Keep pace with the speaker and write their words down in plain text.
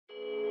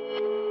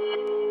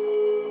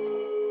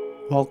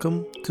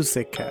Welcome to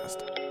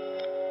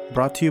SikhCast,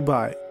 brought to you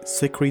by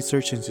Sikh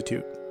Research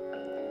Institute,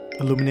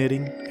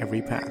 illuminating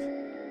every path.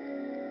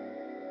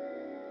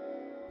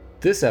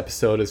 This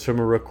episode is from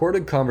a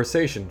recorded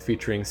conversation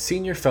featuring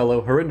Senior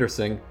Fellow Harinder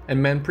Singh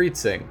and Manpreet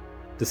Singh,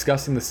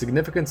 discussing the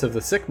significance of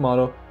the Sikh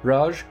motto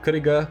Raj,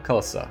 Karega,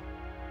 Khalsa.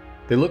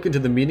 They look into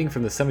the meaning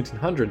from the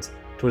 1700s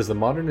towards the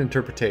modern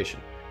interpretation.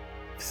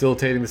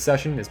 Facilitating the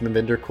session is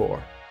Harinder Kaur.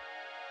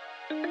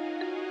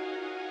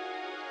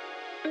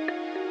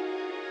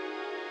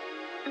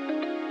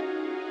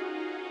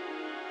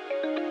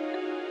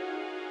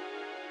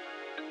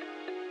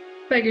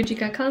 Waheguru Ji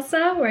Ka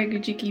Khalsa, Waheguru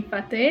Ji Ki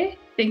Fateh.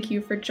 Thank you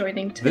for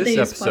joining today's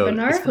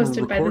webinar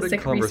hosted by the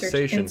Sikh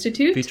Research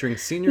Institute. Featuring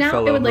Senior Now,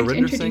 Fellow I would like to Harinder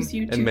introduce Singh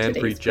you to and Manpreet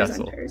today's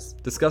Jessel,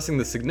 presenters. discussing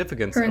the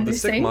significance of the Harinder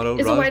Sikh Singh motto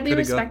is a Raj, widely Karega,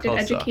 respected Khalsa.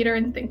 educator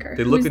and thinker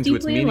They who look is into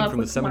its deeply in meaning love from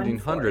the with one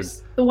 1700s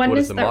force, the towards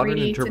oneness the that modern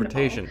radiates in all.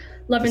 interpretation.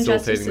 Love and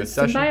Facilitating justice's the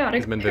session symbiotic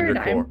is Harinder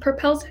paradigm Kaur.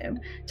 propels him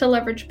to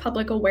leverage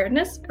public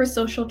awareness for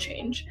social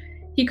change.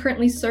 He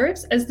currently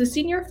serves as the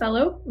Senior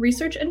Fellow,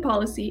 Research and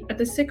Policy at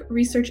the Sikh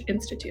Research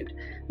Institute.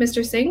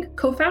 Mr. Singh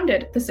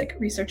co-founded the Sikh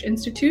Research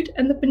Institute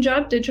and the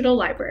Punjab Digital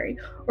Library,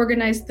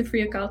 organized the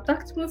Free Akal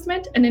Takht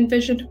movement, and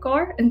envisioned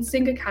Kaur and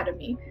Singh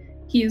Academy.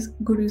 He is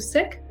Guru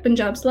Sikh,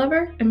 Punjab's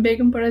lover, and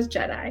Begumpura's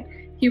Jedi.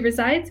 He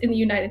resides in the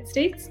United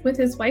States with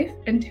his wife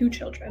and 2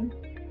 children.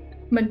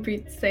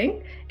 Manpreet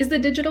Singh is the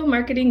digital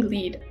marketing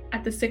lead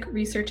at the Sikh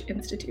Research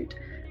Institute.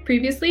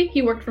 Previously,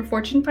 he worked for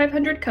Fortune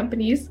 500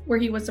 companies, where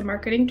he was a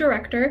marketing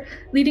director,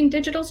 leading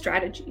digital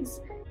strategies.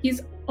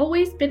 He's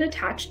always been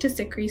attached to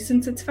SikhRI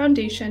since its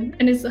foundation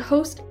and is the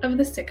host of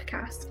the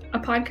SikhCast, a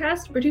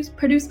podcast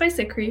produced by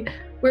SikhRI,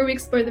 where we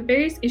explore the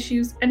various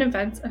issues and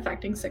events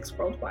affecting Sikhs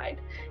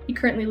worldwide. He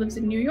currently lives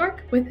in New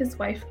York with his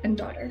wife and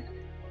daughter.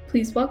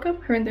 Please welcome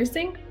Harinder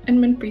Singh and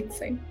Manpreet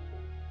Singh.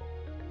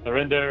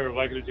 Harinder,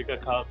 Waheguru Ji Ka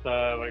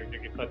Khalsa, Waheguru Ji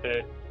Ki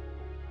Fateh.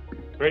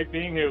 Great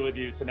being here with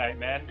you tonight,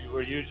 man.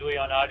 We're usually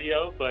on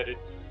audio, but it's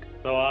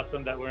so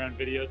awesome that we're on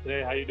video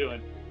today. How you doing?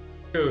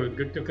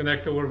 Good to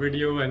connect over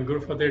video, and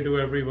good fateh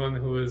to everyone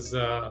who is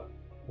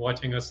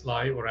watching us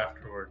live or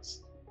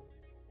afterwards.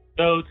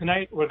 So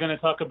tonight we're going to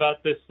talk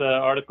about this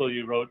article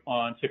you wrote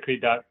on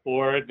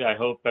SikhRI.org. I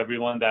hope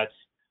everyone that's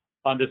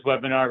on this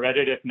webinar read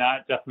it. If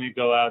not, definitely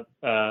go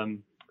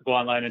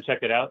online and check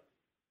it out.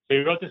 So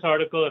you wrote this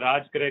article,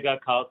 Raj Karega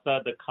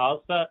Khalsa, the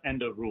Khalsa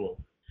and the Rule.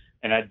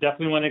 And I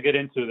definitely want to get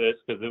into this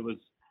because it was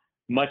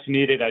much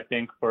needed, I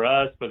think, for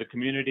us, for the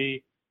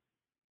community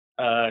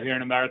here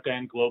in America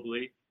and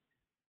globally.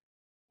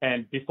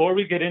 And before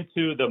we get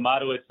into the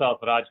motto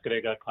itself, Raj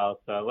Karega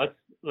Khalsa,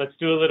 let's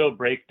do a little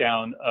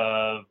breakdown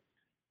of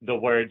the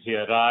words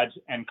here, Raj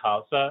and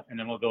Khalsa, and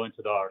then we'll go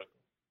into the article.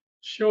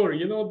 Sure.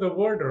 The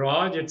word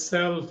Raj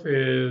itself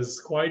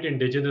is quite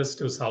indigenous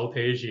to South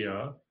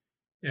Asia.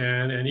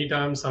 And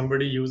anytime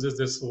somebody uses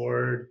this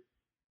word,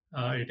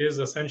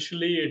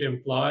 it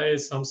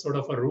implies some sort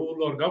of a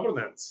rule or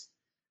governance.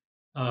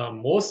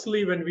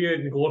 Mostly when we are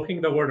invoking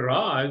the word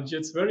Raj,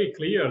 it's very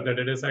clear that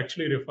it is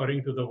actually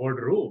referring to the word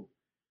rule,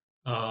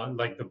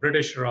 like the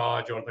British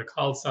Raj or the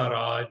Khalsa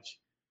Raj,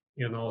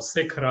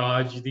 Sikh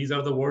Raj. These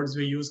are the words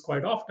we use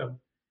quite often.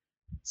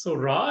 So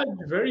Raj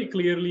very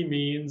clearly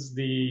means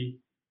the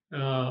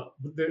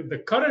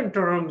current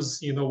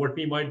terms, what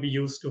we might be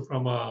used to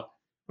from a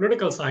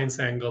political science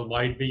angle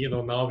might be,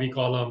 now we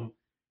call them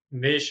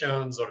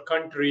nations or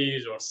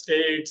countries or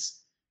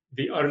states.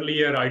 The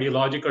earlier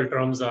ideological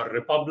terms are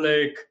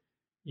republic,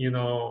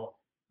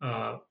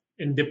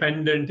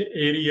 independent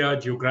area,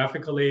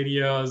 geographical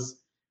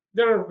areas.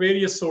 There are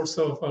various sorts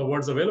of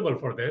words available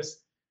for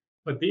this,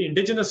 but the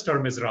indigenous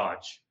term is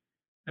Raj.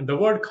 And the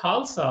word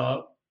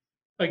Khalsa,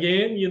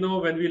 again,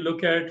 when we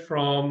look at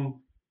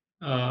from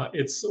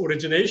its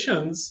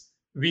originations,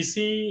 we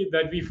see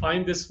that we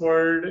find this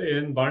word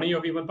in Bani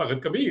of even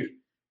Bhagat Kabir,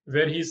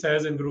 where he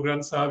says in Guru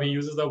Granth Sahib, he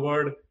uses the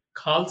word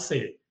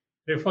Khalse,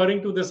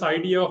 referring to this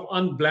idea of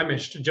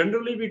unblemished.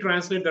 Generally, we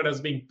translate that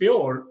as being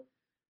pure,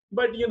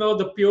 but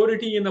the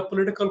purity in a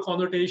political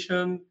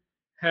connotation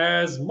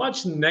has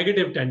much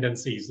negative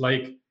tendencies.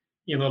 Like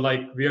we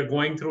are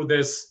going through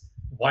this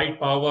white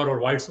power or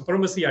white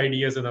supremacy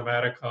ideas in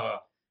America.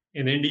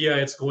 In India,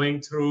 it's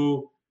going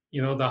through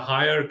the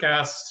higher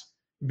caste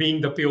being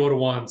the pure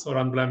ones or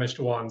unblemished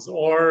ones,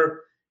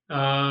 or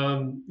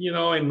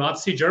in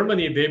Nazi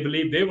Germany, they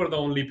believe they were the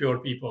only pure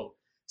people.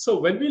 So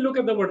when we look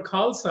at the word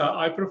Khalsa,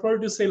 I prefer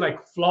to say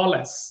like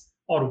flawless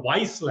or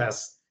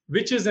viceless,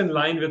 which is in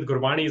line with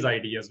Gurbani's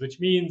ideas, which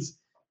means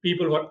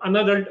people who are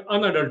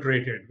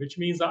unadulterated, which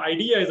means the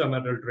idea is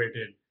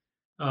unadulterated.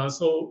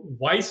 So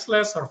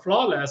viceless or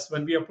flawless,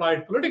 when we apply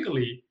it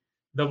politically,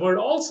 the word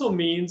also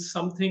means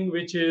something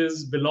which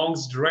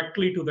belongs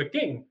directly to the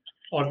king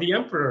or the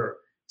emperor.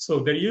 So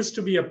there used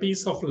to be a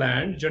piece of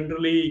land,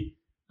 generally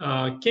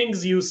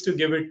kings used to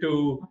give it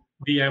to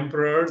the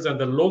emperors and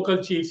the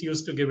local chiefs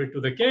used to give it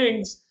to the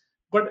kings.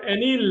 But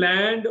any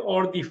land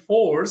or the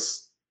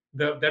force,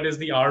 that is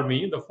the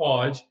army, the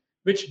Fauj,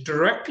 which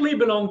directly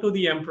belonged to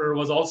the emperor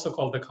was also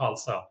called the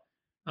Khalsa.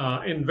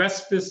 In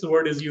West, this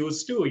word is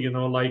used too,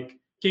 like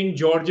King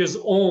George's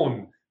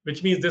own,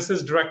 which means this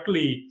is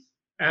directly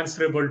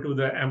answerable to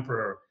the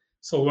emperor.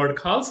 So word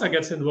Khalsa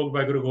gets invoked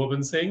by Guru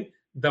Gobind Singh,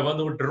 the one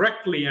who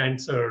directly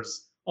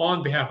answers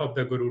on behalf of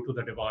the Guru to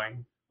the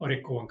divine, or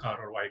Ek Oankar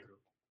or Vaheguru.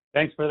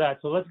 Thanks for that.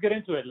 So let's get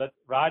into it.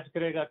 Raj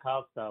Karega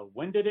Khalsa.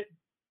 When did it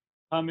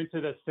come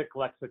into the Sikh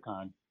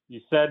lexicon? You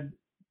said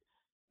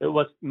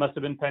it must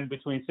have been penned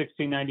between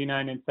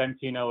 1699 and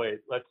 1708.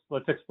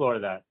 Let's explore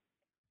that.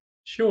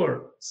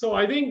 Sure. So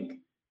I think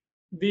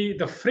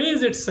the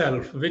phrase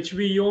itself, which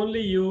we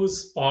only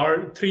use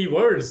three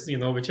words,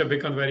 which have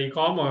become very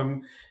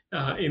common,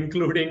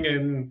 including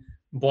in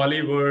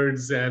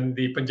Bollywoods and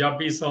the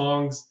Punjabi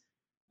songs,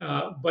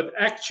 but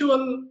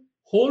actual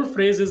whole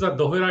phrase is a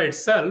dohra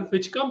itself,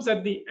 which comes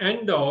at the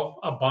end of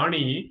a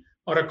bani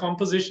or a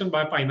composition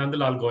by Bhai Nand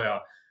Lal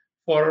Goya.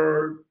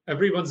 For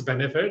everyone's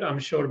benefit, I'm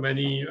sure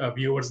many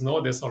viewers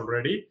know this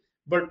already,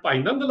 but Bhai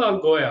Nand Lal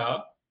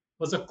Goya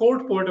was a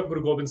court poet of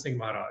Guru Gobind Singh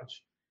Maharaj.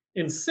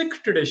 In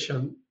Sikh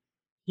tradition,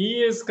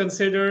 he is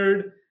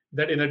considered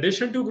that in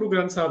addition to Guru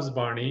Granth Sahib's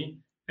Bani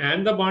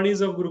and the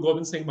Banis of Guru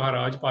Gobind Singh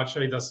Maharaj,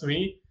 Patshahi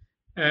Dasmi,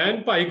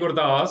 and Bhai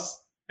Gurdas,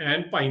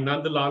 and Bhai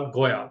Nand Lal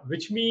Goya,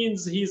 which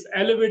means he's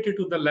elevated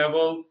to the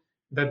level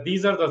that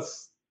these are the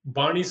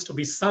Banis to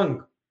be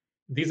sung.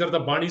 These are the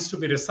Banis to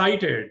be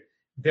recited.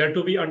 They are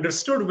to be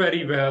understood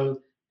very well,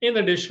 in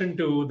addition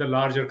to the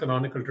larger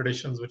canonical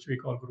traditions, which we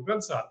call Guru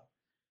Granth Sahib.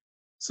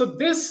 So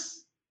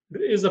this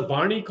is a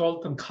Bani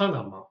called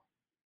Tankhanama.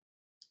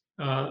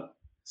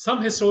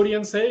 Some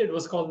historians say it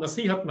was called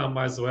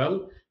Nasihatnama as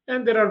well,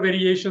 and there are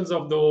variations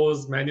of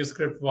those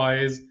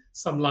manuscript-wise.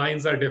 Some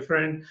lines are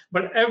different,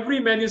 but every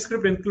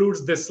manuscript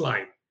includes this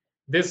line.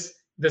 This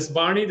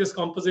Bani, this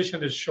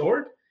composition is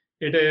short.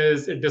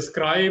 It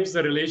describes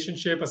the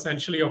relationship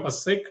essentially of a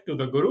Sikh to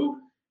the Guru.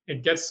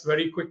 It gets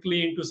very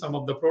quickly into some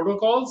of the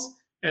protocols,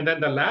 and then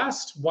the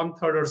last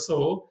 1/3 or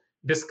so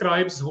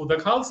describes who the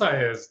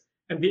Khalsa is.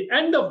 And the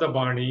end of the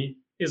Bani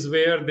is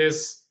where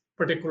this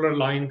particular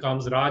line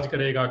comes, Raj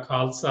Karega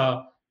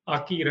Khalsa,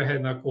 Aki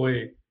Rahe Na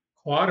Koi,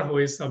 Khwar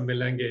Hoye Sab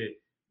Milenge,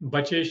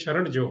 Bache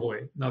Sharan Jo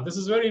Hoye. Now, this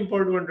is very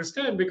important to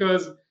understand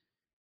because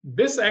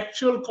this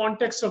actual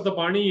context of the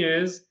Bani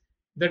is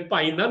that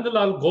Bhai Nand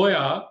Lal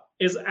Goya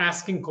is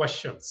asking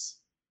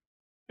questions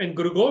and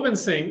Guru Gobind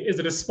Singh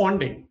is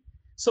responding.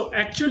 So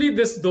actually,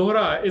 this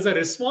dohra is a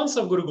response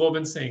of Guru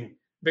Gobind Singh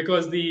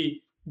because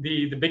the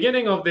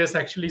beginning of this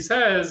actually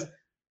says,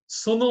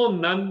 Suno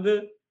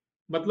Nand,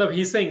 matlab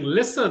he's saying,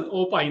 listen,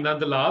 O Bhai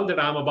Nand Lal, that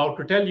I'm about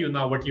to tell you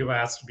now what you've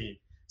asked me.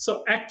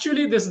 So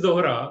actually, this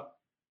dohra,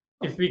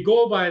 if we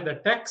go by the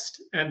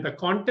text and the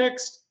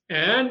context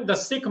and the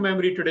Sikh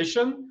memory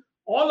tradition,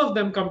 all of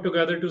them come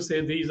together to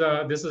say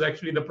this is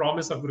actually the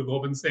promise of Guru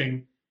Gobind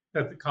Singh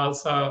that the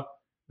Khalsa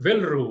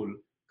will rule.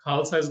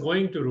 Khalsa is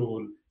going to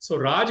rule. So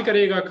Raj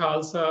Karega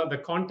Khalsa, the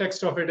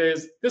context of it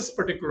is this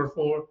particular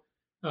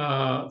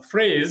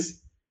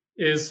phrase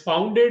is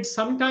founded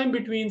sometime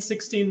between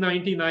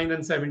 1699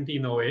 and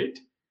 1708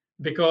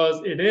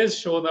 because it is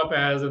shown up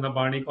as an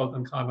Bani called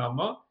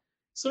Tankhanama.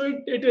 So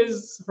it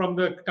is from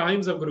the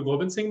times of Guru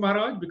Gobind Singh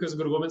Maharaj because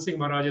Guru Gobind Singh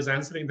Maharaj is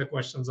answering the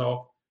questions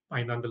of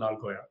Bhai Nand Lal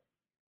Goya.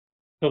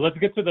 So let's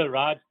get to the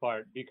Raj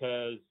part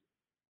because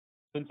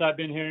since I've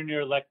been hearing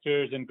your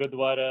lectures in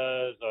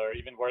Gurdwaras or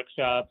even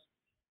workshops,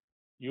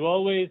 you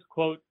always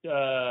quote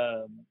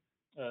Satta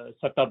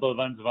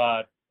Balwant's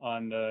Var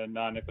on the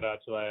Nanak Raj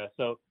Chalaya.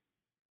 So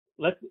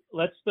let's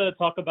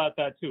talk about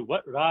that too.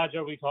 What Raj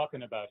are we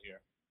talking about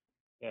here?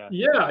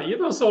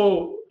 Yeah,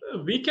 so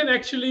we can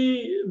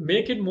actually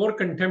make it more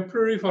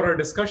contemporary for our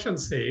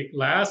discussion's sake.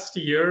 Last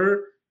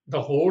year,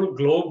 the whole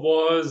globe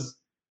was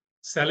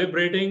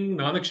celebrating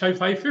Nanak Shahi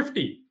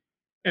 550.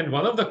 And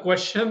one of the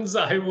questions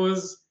I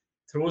was,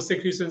 through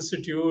SikhRI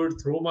Institute,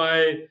 through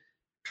my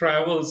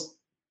travels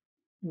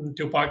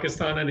to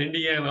Pakistan and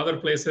India and other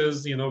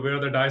places, where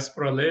the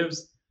diaspora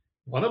lives,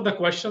 one of the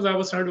questions I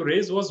was trying to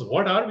raise was,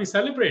 what are we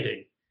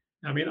celebrating?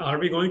 I mean, are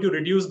we going to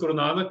reduce Guru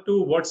Nanak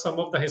to what some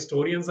of the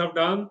historians have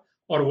done,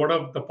 or what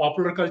of the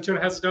popular culture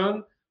has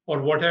done,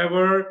 or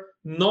whatever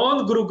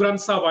non-Guru Granth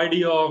Sahib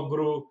idea of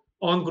Guru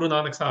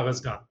Nanak Sahib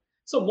has done?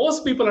 So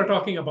most people are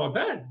talking about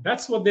that.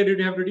 That's what they did,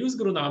 have reduced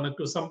Guru Nanak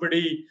to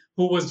somebody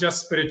who was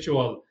just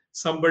spiritual,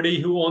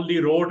 somebody who only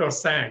wrote or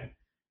sang.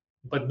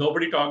 But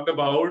nobody talked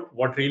about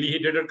what really he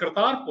did at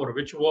Kartarpur,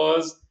 which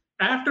was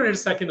after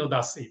his second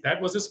Udasi.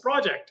 That was his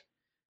project.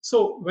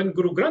 So when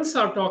Guru Granth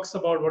Sahib talks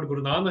about what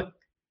Guru Nanak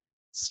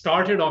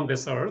started on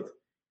this earth,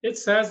 it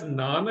says,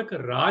 Nanak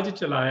Raj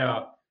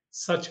Chalaya,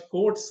 Sach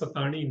Kot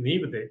Satani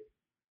Neev De.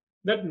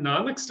 That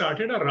Nanak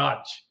started a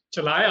Raj,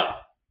 Chalaya,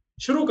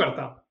 Shuru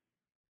Karta,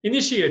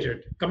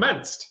 initiated,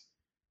 commenced.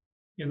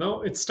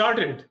 It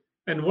started.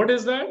 And what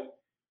is that?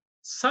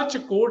 Such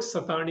Kot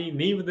Satani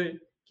Neev De.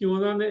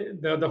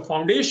 The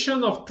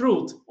foundation of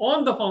truth,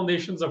 on the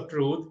foundations of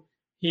truth,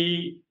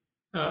 he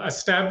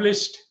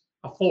established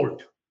a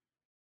fort.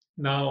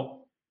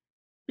 Now,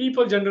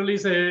 people generally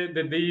say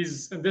that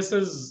this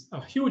is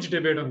a huge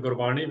debate on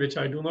Gurbani, which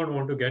I do not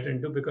want to get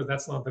into because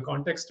that's not the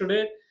context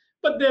today.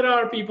 But there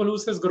are people who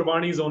says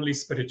Gurbani is only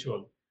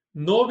spiritual.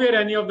 Nowhere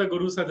any of the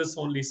gurus said it's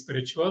only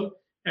spiritual.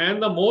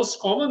 And the most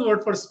common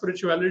word for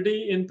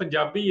spirituality in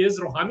Punjabi is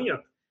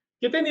rohaniyat.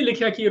 Kite nahi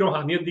likhya ki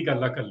rohaniyat di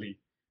galla kar li.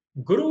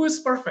 Guru is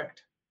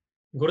perfect.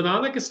 Guru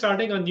Nanak is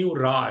starting a new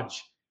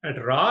Raj.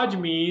 And Raj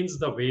means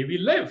the way we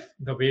live,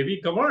 the way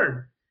we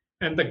govern.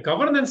 And the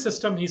governance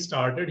system he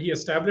started, he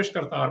established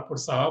Kartarpur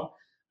Sahib.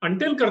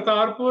 Until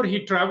Kartarpur,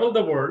 he traveled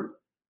the world.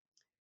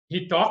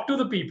 He talked to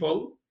the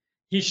people.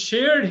 He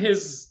shared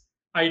his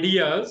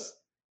ideas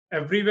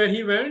everywhere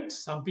he went.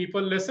 Some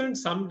people listened,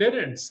 some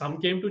didn't. Some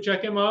came to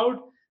check him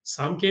out.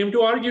 Some came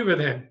to argue with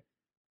him.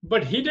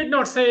 But he did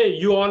not say,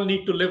 you all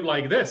need to live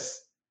like this.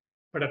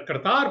 But at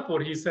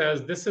Kartarpur, he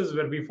says, this is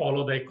where we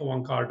follow the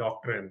Eko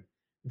doctrine.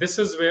 This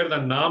is where the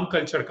Naam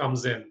culture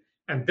comes in.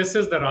 And this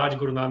is the Raj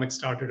Guru Nanak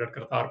started at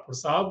Kartarpur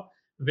Sahib,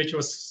 which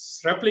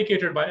was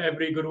replicated by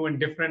every guru in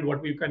different,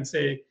 what we can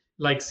say,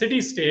 like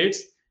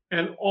city-states.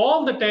 And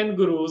all the 10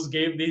 gurus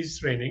gave these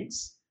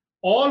trainings.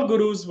 All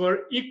gurus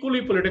were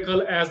equally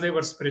political as they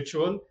were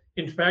spiritual.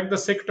 In fact, the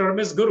Sikh term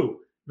is guru,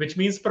 which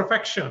means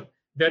perfection.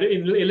 They're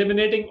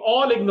eliminating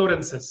all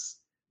ignorances,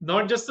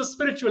 not just the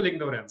spiritual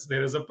ignorance.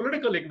 There is a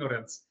political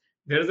ignorance.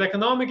 There is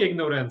economic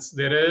ignorance.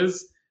 There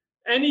is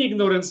any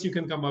ignorance you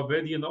can come up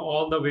with,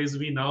 all the ways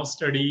we now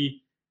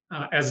study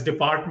as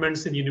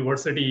departments in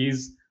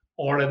universities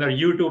or in our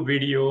YouTube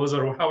videos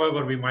or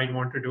however we might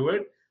want to do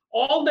it.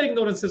 All the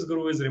ignorances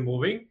Guru is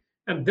removing.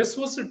 And this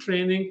was the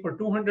training for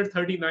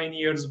 239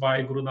 years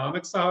by Guru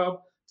Nanak Sahib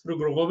through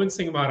Guru Gobind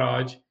Singh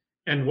Maharaj.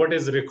 And what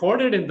is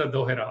recorded in the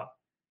Dohera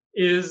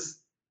is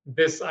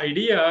this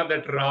idea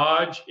that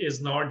Raj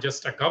is not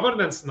just a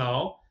governance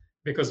now,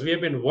 because we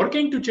have been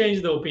working to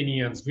change the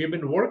opinions. We have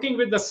been working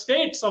with the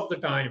states of the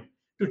time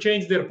to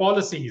change their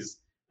policies.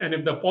 And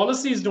if the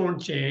policies don't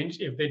change,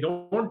 if they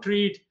don't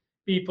treat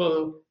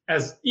people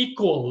as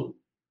equal,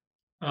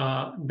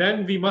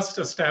 then we must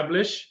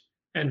establish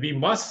and we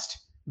must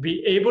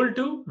be able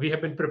to, we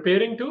have been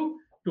preparing to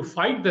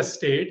fight the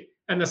state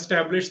and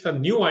establish the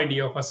new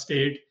idea of a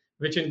state,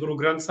 which in Guru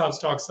Granth Sahib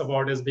talks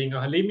about as being a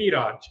Halimi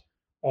Raj,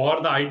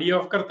 or the idea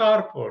of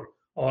Kartarpur,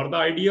 or the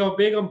idea of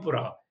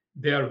Begumpura.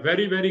 They are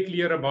very, very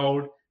clear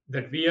about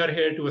that we are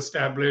here to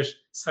establish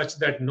such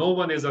that no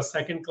one is a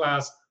second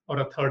class or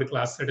a third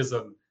class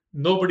citizen.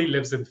 Nobody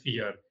lives in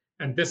fear.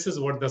 And this is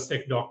what the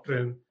Sikh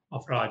doctrine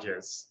of Raj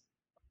is.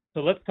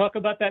 So let's talk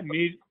about that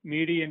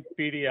meaty and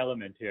speedy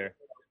element here,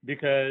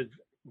 because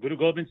Guru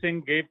Gobind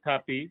Singh gave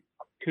Tapi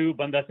to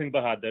Banda Singh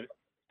Bahadur,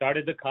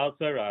 started the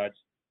Khalsa Raj.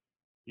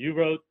 You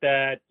wrote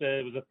that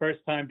it was the first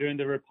time during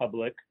the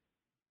Republic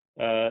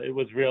it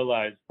was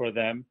realized for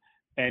them,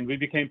 and we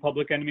became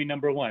public enemy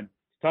number one.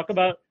 Talk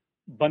about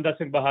Banda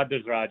Singh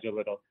Bahadur's Raj a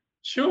little.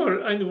 Sure.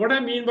 And what I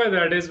mean by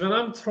that is when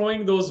I'm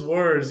throwing those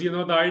words,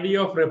 the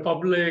idea of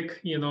republic,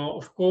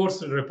 of course,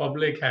 the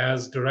republic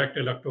has direct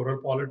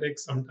electoral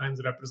politics,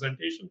 sometimes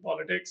representation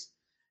politics.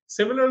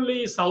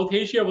 Similarly, South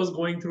Asia was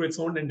going through its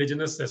own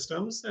indigenous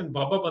systems, and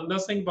Baba Banda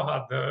Singh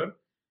Bahadur,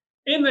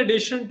 in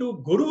addition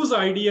to Guru's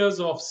ideas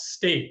of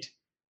state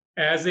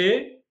as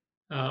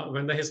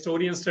when the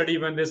historians study,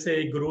 when they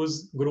say Guru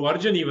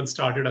Arjan even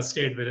started a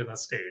state within a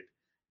state.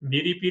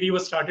 Miri Piri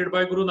was started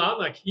by Guru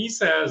Nanak. He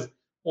says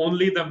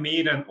only the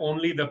Mir and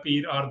only the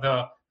Pir are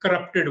the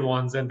corrupted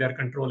ones and they're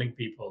controlling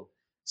people.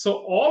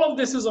 So all of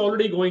this is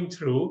already going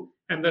through.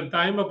 And the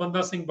time of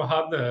Banda Singh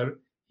Bahadur,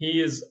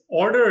 he is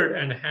ordered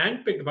and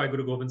handpicked by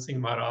Guru Gobind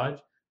Singh Maharaj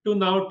to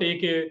now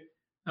take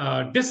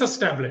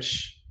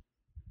disestablish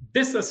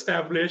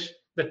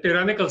the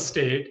tyrannical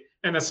state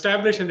and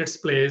establish in its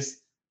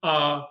place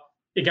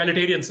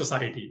egalitarian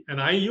society. And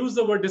I use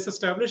the word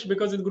disestablish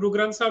because in Guru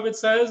Granth Sahib it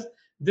says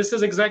this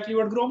is exactly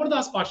what Guru Amar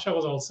Das Pasha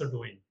was also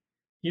doing.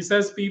 He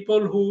says people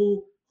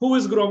who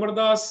is Guru Amar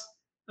Das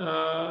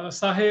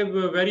Sahib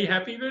very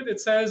happy with? It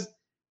says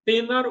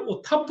Tenar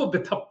uthap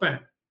bithappen.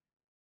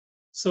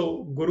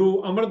 So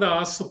Guru Amar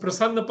Das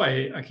Suprasanna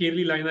Pai,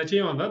 akhirli line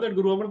che onda that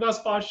Guru Amar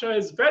Das Pasha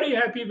is very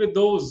happy with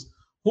those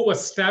who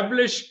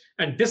establish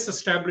and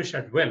disestablish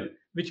at will,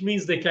 which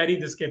means they carry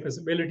this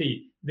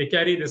capability, they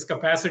carry this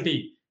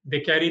capacity, they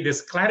carry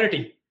this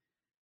clarity.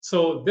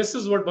 So this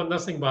is what Banda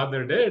Singh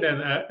Bahadur did,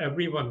 and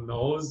everyone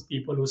knows,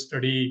 people who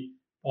study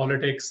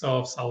politics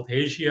of South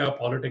Asia,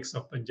 politics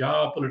of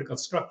Punjab, political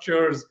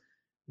structures,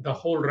 the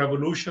whole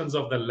revolutions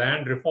of the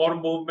land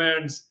reform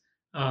movements,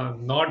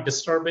 not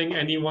disturbing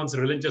anyone's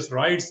religious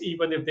rights,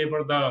 even if they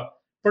were the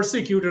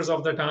persecutors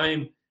of the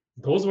time.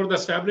 Those were the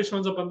established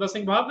ones of Banda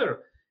Singh Bahadur.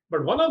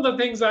 But one of the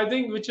things I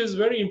think which is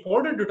very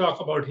important to talk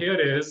about here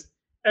is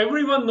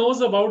everyone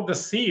knows about the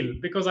seal,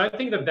 because I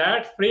think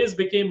that phrase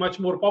became much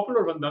more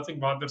popular than Banda Singh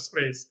Bahadur's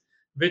phrase,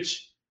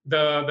 which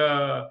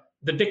the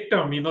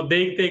dictum,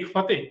 Deg Teg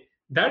Fateh,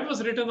 that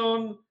was written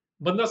on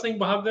Banda Singh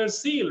Bahadur's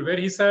seal, where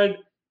he said,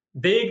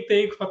 Deg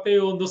Teg Fateh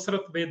o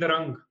Nusrat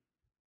Bedarang,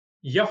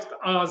 Yaft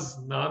Az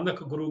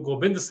Nanak Guru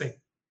Gobind Singh.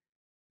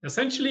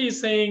 Essentially, he's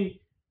saying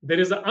there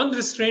is an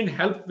unrestrained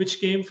help which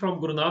came from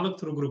Guru Nanak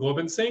through Guru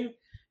Gobind Singh,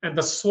 and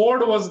the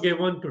sword was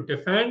given to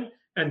defend,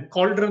 and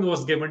cauldron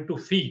was given to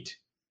feed.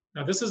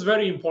 Now, this is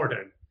very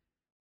important.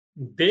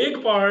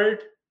 Deg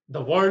part,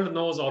 the world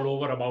knows all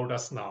over about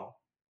us now,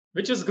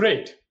 which is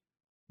great.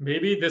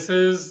 Maybe this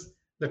is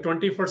the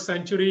 21st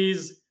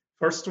century's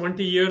first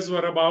 20 years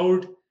were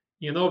about,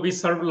 we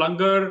serve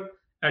langar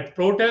at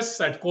protests,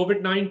 at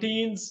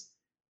COVID-19s,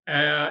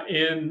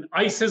 in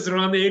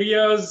ISIS-run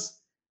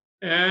areas,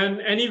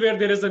 and anywhere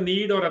there is a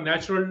need or a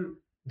natural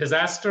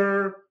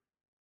disaster,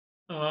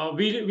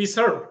 we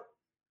serve.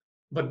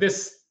 But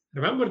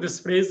remember this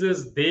phrase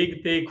is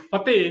Deg Teg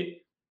Fateh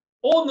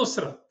O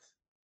Nusrat.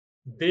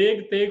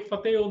 Deg Teg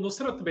Fateh O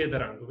Nusrat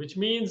Bedarang, which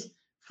means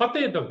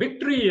Fateh, the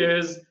victory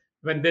is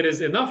when there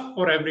is enough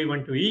for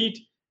everyone to eat,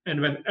 and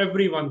when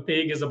everyone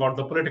Teg is about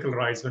the political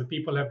rights, when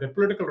people have their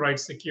political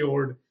rights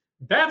secured,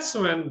 that's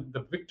when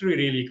the victory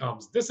really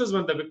comes. This is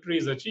when the victory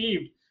is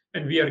achieved,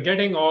 and we are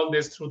getting all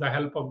this through the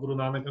help of Guru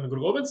Nanak and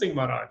Guru Gobind Singh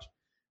Maharaj.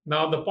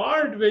 Now, the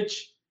part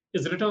which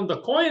is written on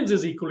the coins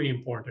is equally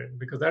important,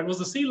 because that was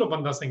the seal of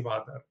Banda Singh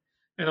Bahadur.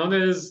 And on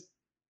his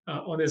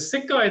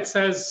sikka, it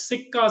says,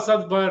 Sikka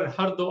Sadbar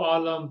Hardo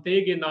Alam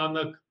Tege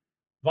Nanak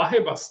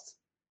Wahebast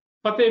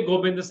Fateh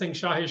Gobind Singh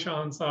Shahe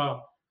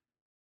Shahansa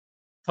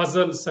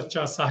Fazal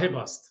Sacha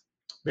Sahibast.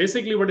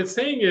 Basically, what it's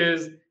saying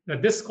is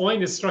that this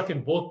coin is struck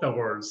in both the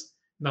worlds.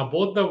 Now,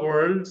 both the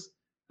worlds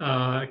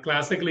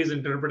classically is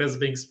interpreted as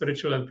being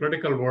spiritual and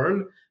political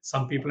world.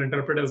 Some people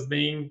interpret as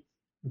being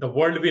the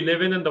world we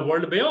live in and the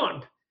world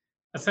beyond.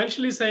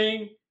 Essentially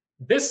saying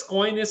this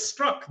coin is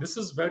struck. This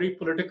is very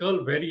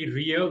political, very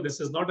real.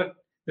 This is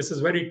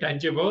very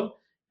tangible.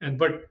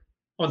 But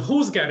on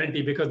whose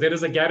guarantee? Because there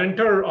is a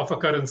guarantor of a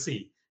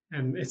currency.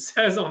 And it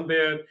says on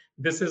there,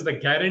 this is the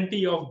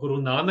guarantee of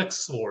Guru Nanak's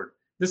sword.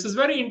 This is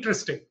very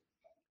interesting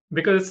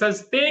because it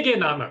says Tege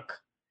Nanak.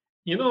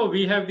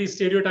 We have these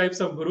stereotypes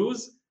of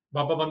gurus.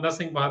 Baba Banda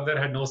Singh Bahadur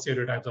had no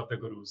stereotypes of the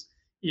gurus.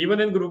 Even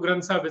in Guru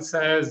Granth Sahib, it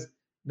says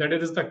that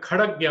it is the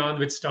Khadak Gyan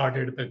which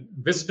started. The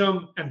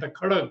wisdom and the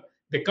Khadak,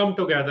 they come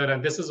together,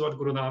 and this is what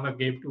Guru Nanak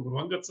gave to Guru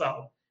Angad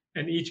Sahib,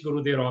 and each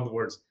guru their own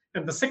words.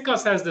 And the Sikha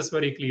says this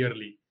very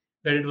clearly,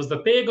 that it was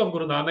the Teg of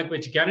Guru Nanak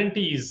which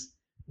guarantees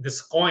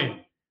this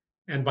coin.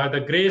 And by the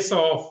grace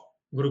of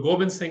Guru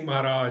Gobind Singh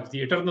Maharaj,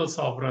 the eternal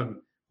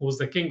sovereign, who is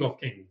the King of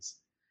Kings.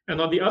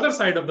 And on the other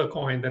side of the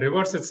coin, the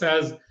reverse, it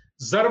says,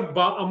 Zarb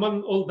ba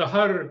aman ul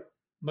dahar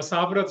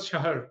masabrat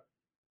shahar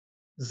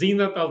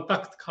zinat al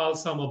takht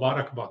Khalsa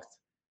Mubarak Bakht.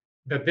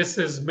 That this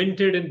is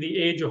minted in the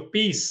age of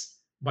peace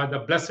by the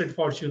blessed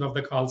fortune of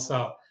the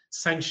Khalsa,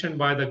 sanctioned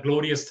by the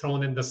glorious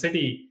throne in the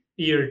city,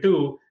 year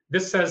 2.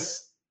 This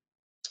says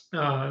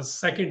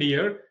second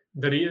year.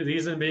 The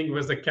reason being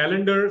was the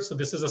calendar. So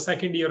this is the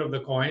second year of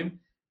the coin.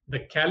 The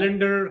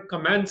calendar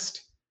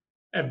commenced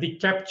at the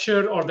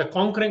capture or the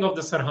conquering of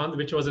the Sarhand,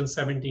 which was in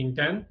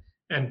 1710,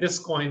 and this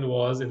coin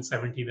was in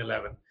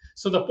 1711.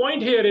 So the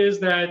point here is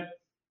that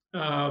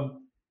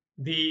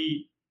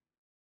the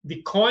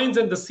coins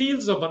and the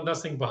seals of Banda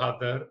Singh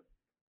Bahadur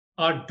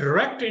are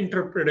direct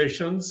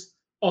interpretations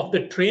of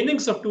the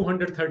trainings of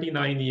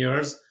 239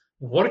 years,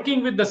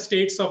 working with the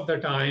states of the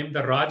time,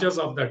 the Rajas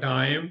of the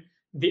time,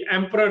 the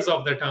emperors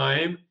of the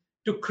time,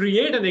 to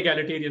create an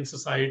egalitarian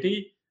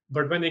society.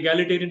 But when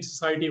egalitarian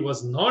society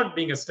was not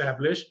being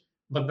established,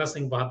 Banda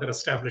Singh Bahadur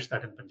established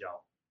that in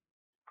Punjab.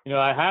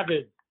 I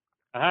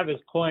have his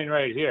coin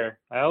right here.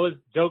 I always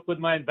joke with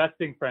my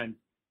investing friends.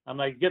 I'm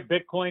like, get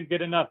Bitcoin,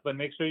 get enough, but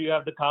make sure you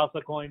have the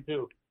Khalsa coin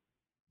too.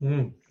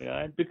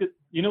 Yeah, because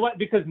you know what?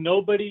 Because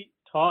nobody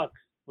talks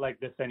like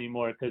this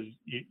anymore. Because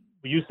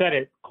you said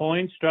it,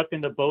 coin struck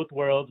into both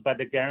worlds by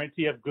the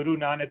guarantee of Guru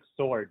Nanak's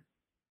sword.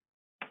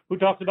 Who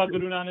talks about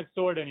Guru Nanak's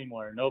sword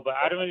anymore? No, but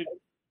I don't.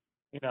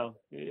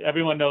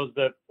 Everyone knows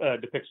the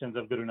depictions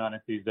of Guru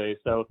Nanak these days.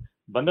 So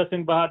Banda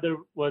Singh Bahadur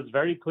was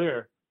very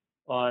clear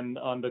on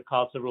the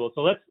Khalsa rule.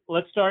 So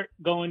let's start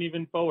going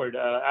even forward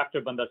after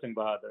Banda Singh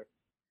Bahadur.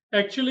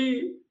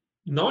 Actually,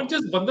 not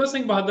just Banda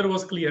Singh Bahadur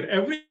was clear.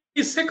 Every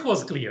Sikh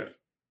was clear.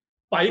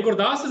 Bhai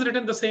Gurdas has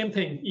written the same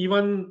thing,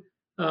 even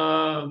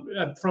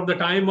from the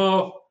time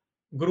of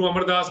Guru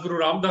Amar Das, Guru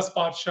Ram Das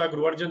Padsha,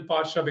 Guru Arjan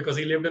Padsha, because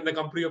he lived in the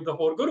company of the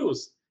 4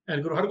 Gurus,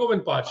 and Guru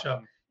Hargobind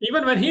Padsha.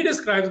 Even when he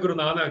describes Guru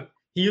Nanak,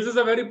 he uses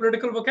a very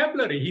political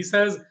vocabulary. He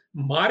says,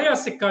 Marya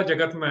Sikka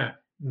Jagat mein,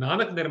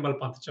 Nanak Nirmal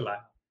Panth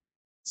Chalaya.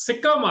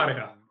 Sikka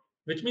Marya,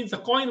 which means the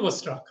coin was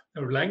struck.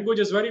 The language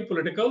is very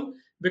political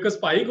because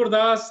Bhai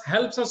Gurdas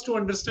helps us to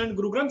understand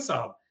Guru Granth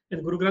Sahib.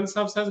 And Guru Granth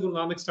Sahib says Guru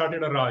Nanak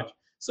started a Raj.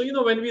 So,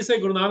 when we say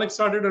Guru Nanak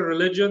started a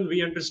religion,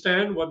 we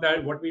understand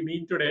what we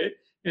mean today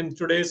in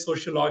today's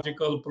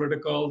sociological,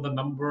 political, the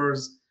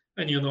numbers,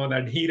 and the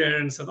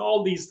adherents and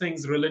all these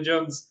things,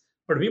 religions.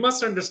 But we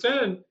must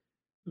understand,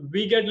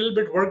 we get a little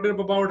bit worked up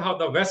about how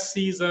the West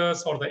sees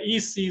us or the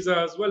East sees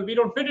us. Well, we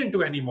don't fit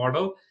into any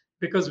model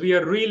because we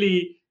are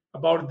really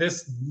about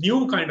this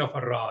new kind of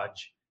a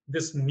Raj,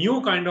 this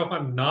new kind of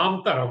a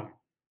Nam Taram.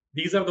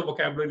 These are the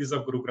vocabularies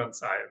of Guru Granth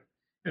Sahib.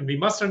 And we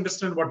must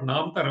understand what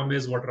Nam Taram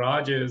is, what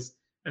Raj is,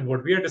 and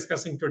what we are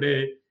discussing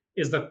today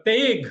is the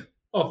Teg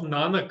of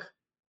Nanak,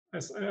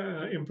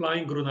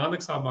 implying Guru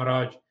Nanak Sahib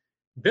Maharaj.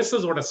 This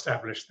is what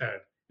established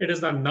that. It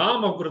is the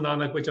Naam of Guru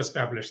Nanak which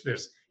established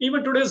this.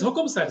 Even today's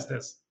Hukum says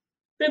this.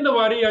 In the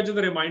Wari, the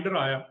reminder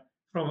aaya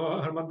from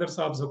Harinder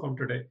Sahib's Hukum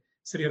today,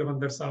 Sri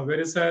Harinder Sahib, where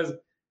it says,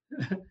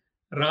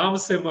 Ram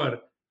Simar,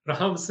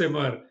 Ram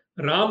Simar,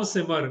 Ram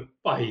Simar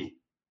Pai.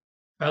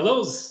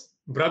 Fellows,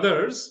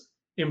 brothers,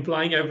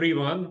 implying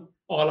everyone,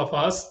 all of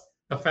us,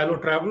 the fellow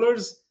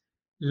travelers,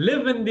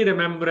 live in the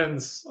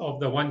remembrance of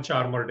the one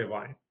charmer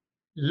divine.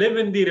 Live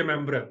in the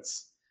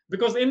remembrance.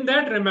 Because in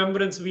that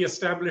remembrance, we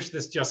establish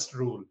this just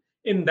rule.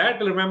 In that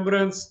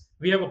remembrance,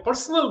 we have a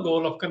personal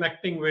goal of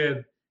connecting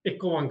with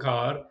Ikko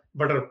Ankar,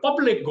 but our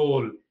public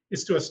goal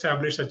is to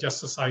establish a just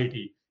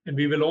society. And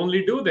we will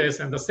only do this,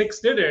 and the Sikhs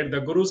did it,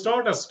 the Gurus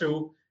taught us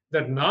to,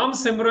 that Naam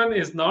Simran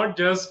is not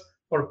just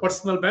for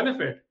personal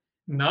benefit.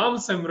 Naam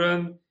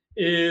Simran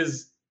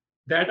is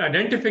that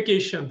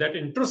identification, that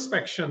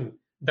introspection,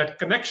 that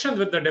connection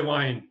with the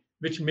divine,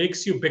 which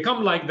makes you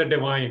become like the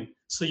divine,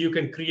 so you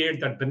can create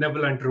that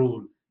benevolent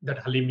rule,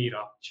 that Halimi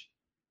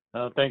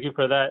Raj. Thank you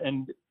for that.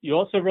 And you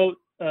also wrote,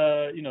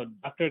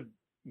 Dr.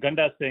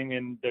 Ganda Singh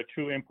in The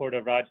True Import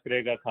of Raj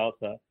Karega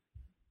Khalsa.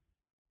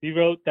 He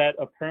wrote that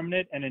a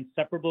permanent and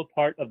inseparable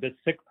part of the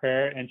Sikh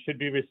prayer and should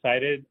be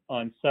recited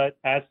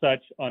as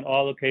such on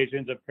all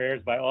occasions of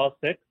prayers by all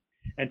Sikhs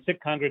and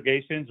Sikh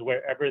congregations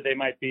wherever they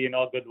might be in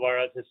all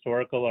Gurdwaras,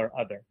 historical or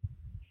other.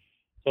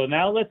 So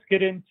now let's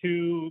get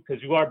into,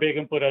 because you are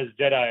Begumpura's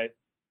Jedi,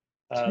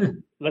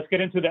 let's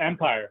get into the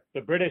empire,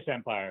 the British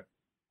Empire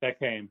that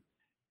came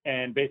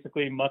and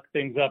basically mucked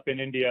things up in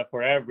India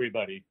for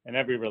everybody and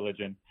every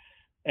religion.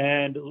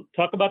 And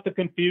talk about the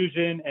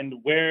confusion and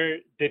where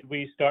did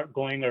we start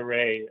going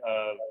array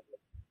of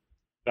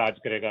Raj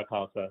Karega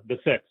Khalsa, the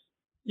Sikhs?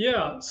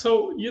 Yeah,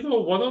 so,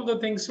 one of the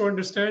things to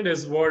understand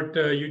is what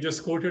you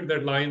just quoted,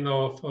 that line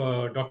of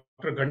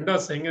Dr. Ganda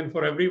Singh, and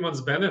for everyone's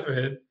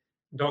benefit,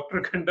 Dr.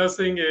 Ganda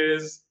Singh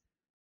is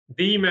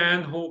the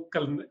man who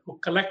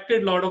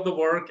collected a lot of the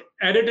work,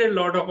 edited a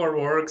lot of our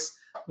works,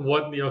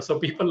 so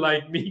people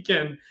like me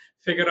can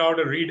figure out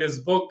and read his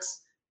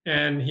books.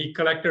 And he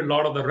collected a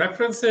lot of the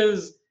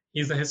references.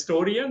 He's a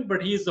historian,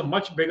 but he's a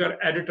much bigger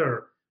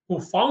editor who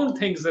found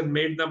things and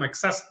made them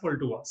accessible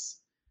to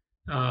us.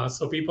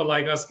 So people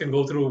like us can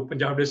go through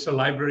Punjab Digital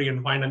Library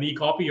and find an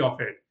e-copy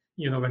of it,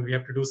 when we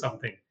have to do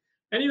something.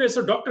 Anyway,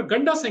 so Dr.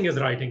 Ganda Singh is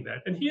writing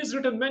that, and he has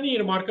written many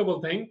remarkable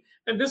things.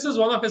 And this is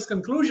one of his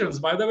conclusions.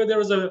 By the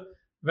way,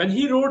 when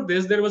he wrote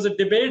this, there was a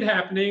debate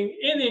happening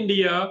in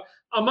India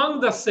among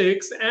the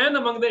Sikhs and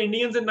among the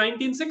Indians in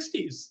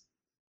 1960s.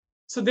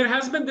 So there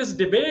has been this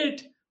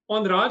debate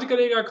on Raj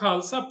Karega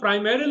Khalsa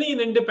primarily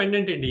in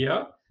independent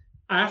India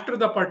after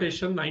the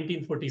partition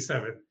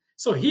 1947.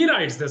 So he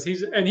writes this,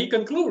 and he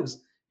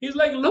concludes, he's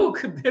like,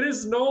 look, there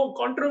is no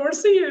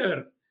controversy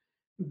here.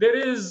 There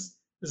is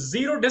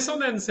zero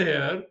dissonance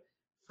here.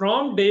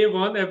 From day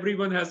one,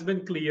 everyone has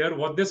been clear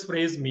what this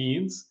phrase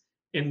means.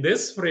 In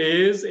this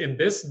phrase, in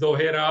this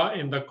dohera,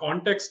 in the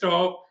context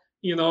of,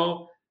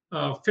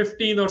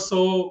 15 or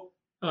so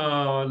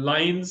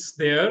lines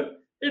there,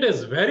 it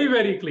is very,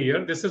 very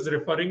clear. This is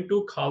referring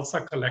to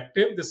Khalsa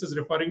collective. This is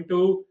referring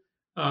to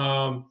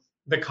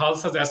the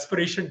Khalsa's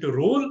aspiration to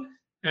rule.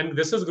 And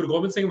this is Guru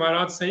Gobind Singh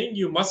Maharaj saying,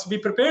 you must be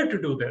prepared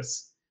to do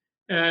this.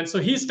 And so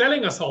he's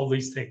telling us all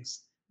these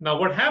things. Now,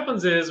 what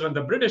happens is when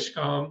the British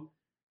come,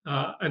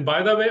 and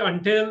by the way,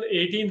 until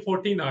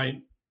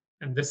 1849,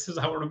 and this is,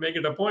 I want to make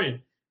it a point,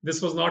 this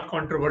was not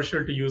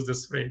controversial to use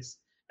this phrase.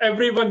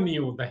 Everyone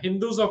knew, the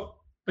Hindus of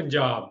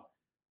Punjab,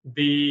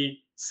 the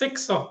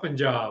Sikhs of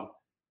Punjab,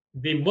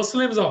 the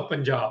Muslims of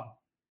Punjab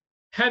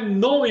had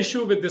no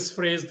issue with this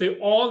phrase. They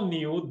all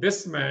knew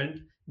this meant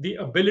the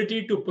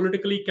ability to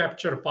politically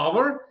capture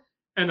power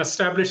and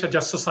establish a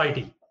just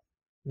society.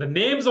 The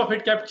names of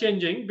it kept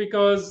changing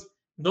because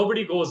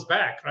nobody goes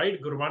back,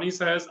 right? Gurbani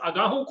says,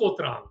 Agahu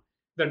Kotrang,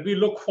 that we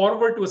look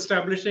forward to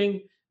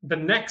establishing the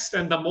next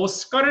and the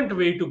most current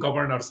way to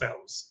govern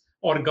ourselves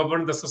or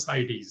govern the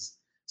societies.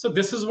 So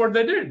this is what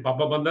they did.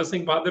 Baba Banda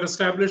Singh Bahadur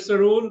established the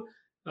rule.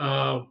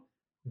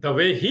 The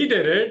way he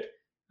did it,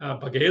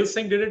 Baghel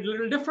Singh did it a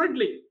little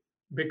differently,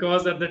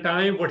 because at the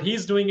time what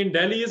he's doing in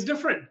Delhi is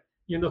different.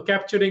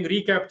 Capturing,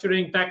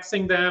 recapturing,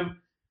 taxing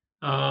them.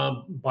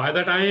 By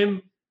the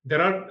time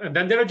there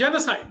are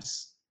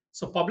genocides.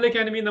 So public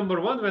enemy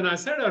number one, when I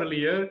said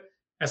earlier,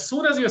 as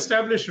soon as you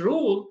establish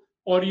rule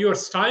or you're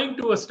trying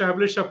to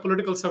establish a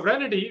political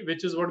sovereignty,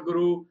 which is what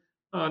Guru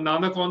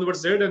Nanak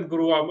onwards did, and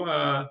Guru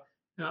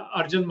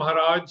Arjan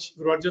Maharaj,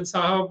 Guru Arjan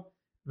Sahib,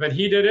 when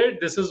he did it,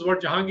 this is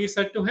what Jahangir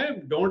said to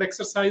him: don't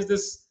exercise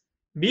this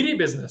Miri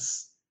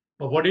business.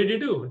 But what did he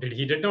do?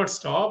 He did not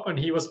stop, and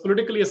he was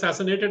politically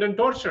assassinated and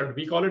tortured.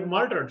 We call it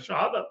martyred,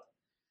 shahadat.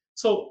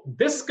 So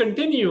this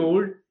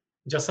continued.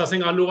 Jassa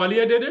Singh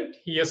Ahluwalia did it.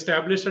 He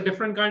established a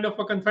different kind of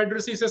a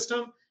confederacy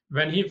system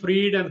when he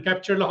freed and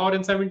captured Lahore in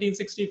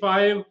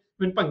 1765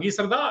 with Pangi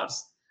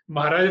Sardars.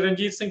 Maharaja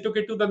Ranjit Singh took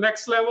it to the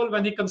next level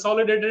when he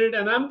consolidated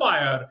an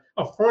empire,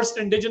 a first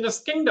indigenous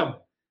kingdom.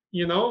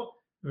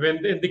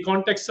 When in the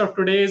context of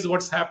today's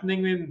what's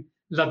happening in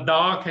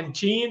Ladakh and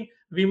Chin,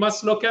 we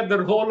must look at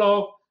the role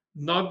of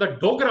not the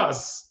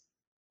Dogras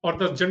or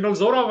the General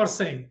Zorawar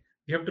Singh.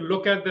 We have to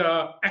look at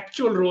the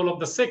actual role of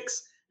the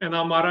Sikhs, and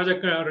our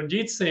Maharaja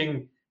Ranjit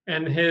Singh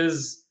and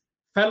his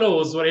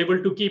fellows were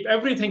able to keep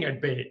everything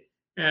at bay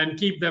and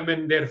keep them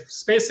in their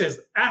spaces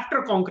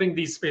after conquering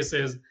these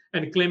spaces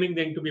and claiming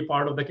them to be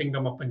part of the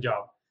Kingdom of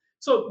Punjab.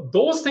 So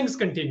those things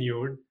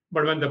continued,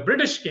 but when the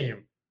British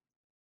came,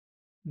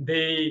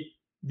 the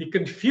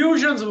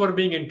confusions were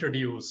being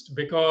introduced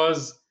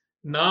because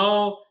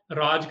now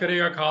Raj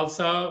Karega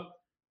Khalsa,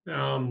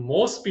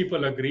 most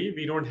people agree,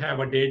 we don't have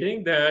a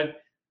dating, that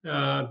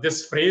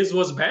this phrase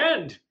was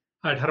banned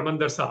at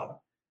Harinder Sahib.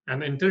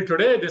 And until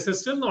today, this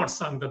is still not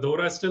sung. The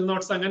Dora is still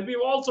not sung. And we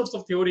have all sorts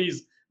of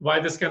theories why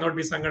this cannot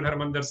be sung at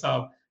Harinder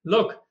Sahib.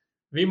 Look,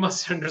 we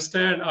must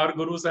understand, our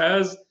Guru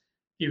says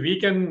we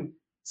can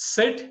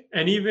sit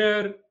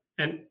anywhere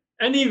and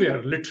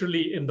anywhere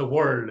literally in the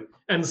world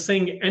and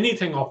sing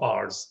anything of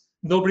ours.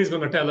 Nobody's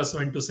going to tell us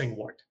when to sing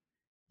what.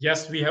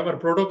 Yes, we have our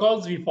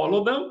protocols, we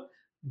follow them,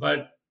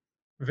 but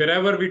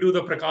wherever we do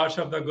the prakash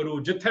of the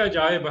Guru, jithe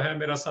jaye bahe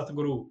mera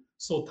Satguru,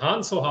 so than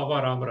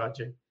sohava Ram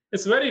Raje.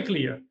 It's very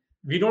clear.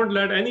 We don't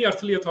let any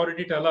earthly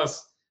authority tell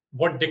us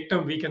what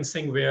dictum we can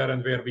sing where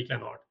and where we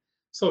cannot.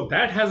 So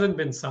that hasn't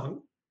been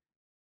sung.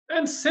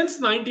 And since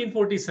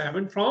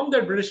 1947, from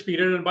the British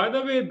period, and by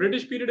the way,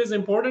 British period is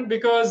important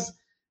because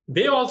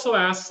they also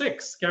asked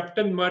Sikhs.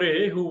 Captain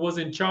Murray, who was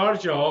in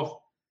charge of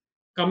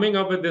coming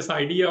up with this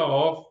idea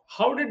of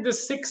how did the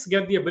Sikhs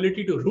get the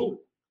ability to rule?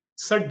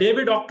 Sir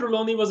David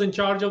Ochterlony was in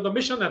charge of the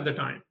mission at the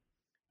time.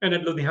 And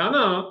at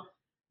Ludhiana,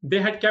 they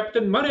had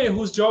Captain Murray,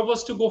 whose job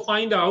was to go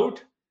find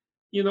out,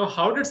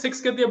 how did Sikhs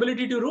get the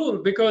ability to rule?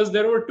 Because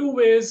there were two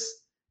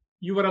ways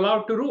you were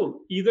allowed to rule.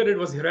 Either it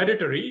was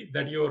hereditary,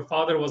 that your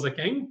father was a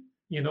king,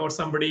 or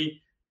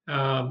somebody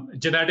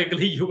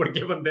genetically you were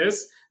given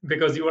this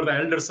because you were the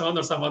elder son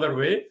or some other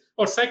way.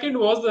 Or second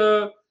was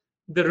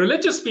the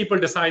religious people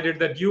decided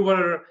that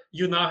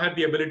you now had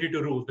the ability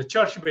to rule. The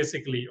church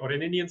basically, or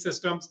in Indian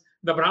systems,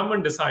 the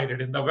Brahman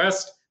decided. In the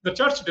West, the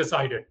church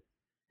decided.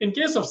 In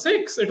case of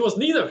Sikhs, it was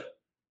neither.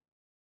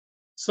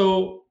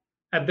 So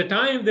at the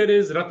time, there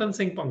is Ratan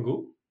Singh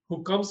Pangu,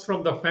 who comes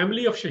from the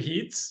family of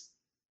Shaheeds,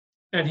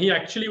 and he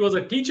actually was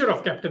a teacher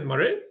of Captain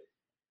Murray.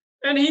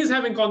 And he's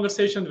having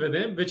conversations with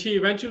him, which he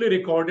eventually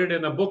recorded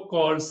in a book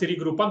called Sri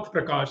Guru Panth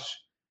Prakash,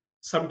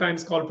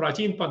 sometimes called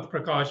Prachin Panth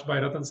Prakash by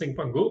Ratan Singh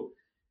Pangu.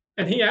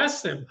 And he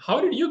asks him,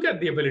 how did you get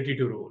the ability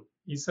to rule?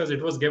 He says,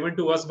 it was given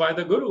to us by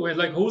the Guru. He's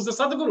like, who's the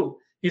Sadguru?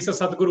 He says,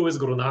 Sadguru is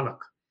Guru Nanak.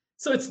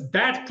 So it's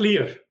that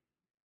clear.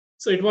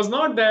 So it was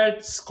not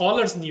that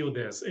scholars knew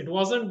this. It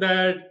wasn't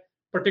that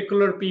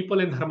particular people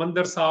in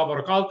Harinder Sahib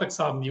or Akal Takht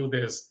Sahib knew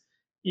this.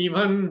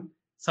 Even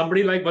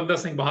somebody like Banda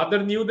Singh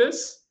Bahadur knew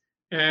this.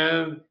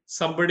 And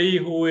somebody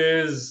who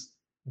is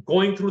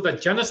going through the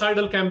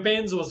genocidal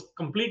campaigns was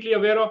completely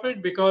aware of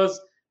it, because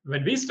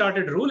when we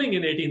started ruling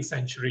in 18th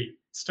century,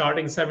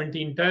 starting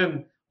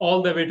 1710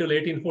 all the way till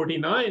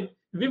 1849,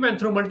 we went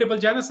through multiple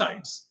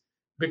genocides,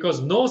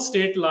 because no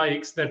state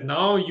likes that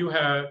now you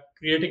have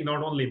creating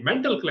not only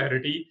mental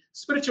clarity,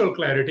 spiritual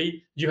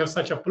clarity, you have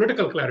such a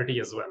political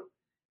clarity as well.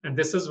 And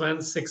this is when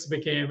Sikhs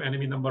became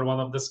enemy number one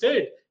of the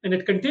state, and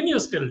it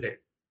continues till date.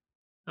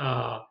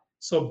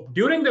 So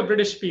during the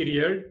British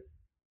period,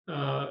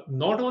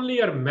 not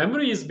only are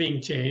memories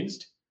being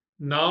changed,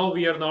 now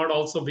we are not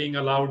also being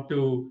allowed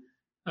to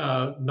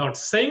not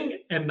sing,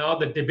 and now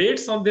the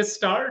debates on this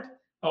start,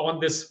 on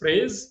this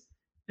phrase.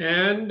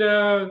 And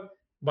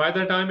by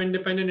the time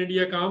independent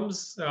India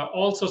comes,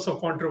 all sorts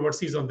of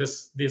controversies on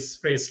this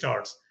phrase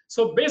starts.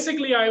 So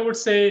basically, I would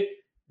say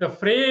the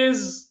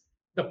phrase,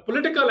 the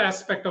political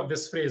aspect of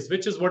this phrase,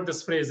 which is what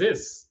this phrase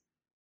is,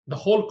 the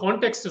whole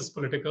context is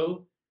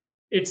political.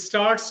 It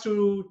starts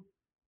to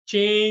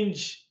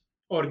change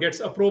or gets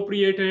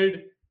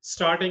appropriated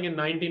starting in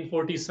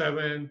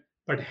 1947,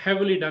 but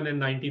heavily done in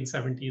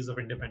 1970s of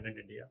independent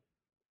India.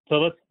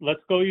 So let's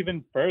go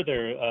even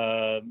further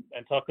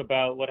and talk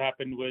about what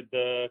happened with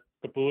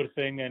Kapoor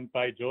Singh and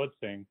Bhai Jodh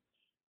Singh.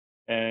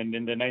 And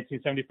in the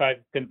 1975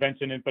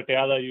 convention in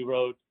Patiala, you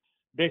wrote,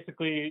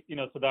 basically,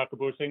 Sardar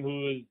Kapoor Singh,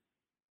 who is,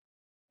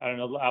 I don't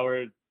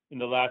know, in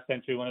the last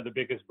century, one of the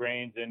biggest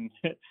brains in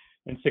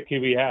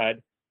SikhRI we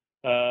had.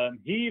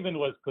 He even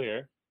was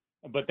clear,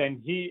 but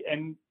then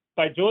and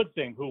Bhai Jodh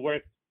Singh, who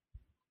worked,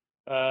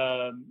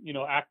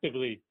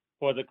 actively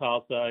for the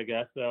Khalsa, I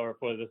guess, or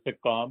for the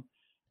Sikh Qawm,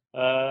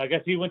 I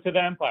guess he went to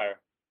the empire.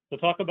 So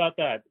talk about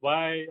that.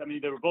 Why? I mean,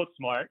 they were both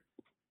smart.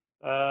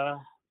 How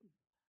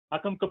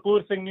come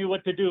Kapoor Singh knew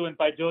what to do and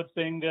Bhai Jodh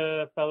Singh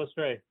fell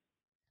astray?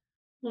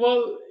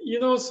 Well,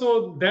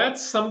 so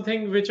that's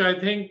something which I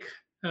think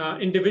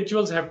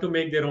individuals have to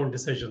make their own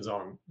decisions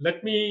on.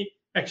 Let me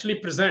actually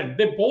present.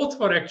 They both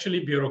were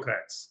actually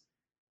bureaucrats.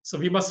 So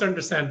we must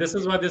understand, this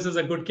is why this is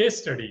a good case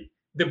study.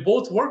 They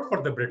both worked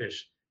for the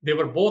British. They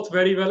were both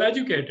very well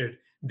educated.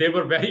 They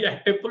were very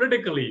active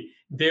politically.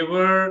 They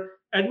were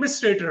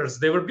administrators.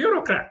 They were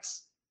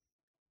bureaucrats.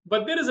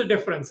 But there is a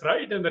difference,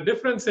 right? And the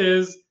difference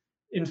is,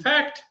 in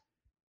fact,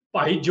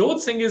 Pai Jodh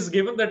Singh is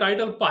given the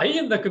title Pai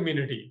in the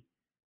community.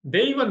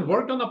 They even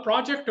worked on a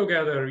project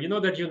together,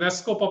 that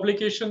UNESCO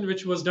publication,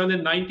 which was done in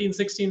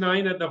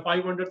 1969 at the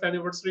 500th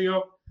anniversary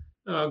of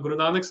Guru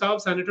Nanak Sahib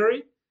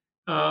Sanitary.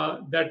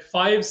 That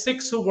 5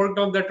 Sikhs who worked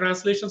on the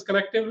translations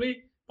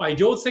collectively, Pai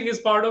Jodh Singh is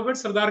part of it,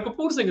 Sardar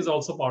Kapoor Singh is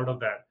also part of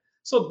that.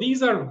 So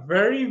these are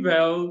very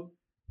well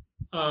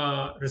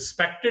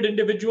respected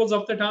individuals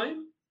of the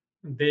time.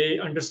 They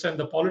understand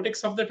the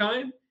politics of the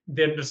time.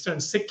 They understand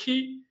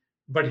SikhRI.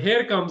 But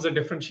here comes a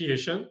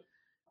differentiation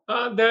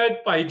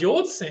that Pai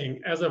Jodh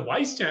Singh, as a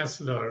vice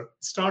chancellor,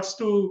 starts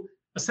to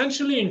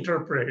essentially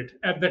interpret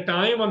at the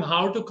time on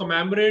how to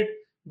commemorate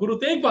Guru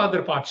Tegh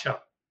Bahadur Padsha.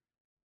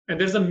 And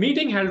there's a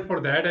meeting held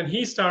for that, and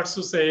he starts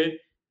to say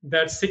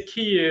that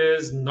SikhRI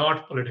is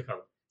not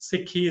political.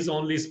 SikhRI is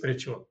only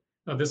spiritual.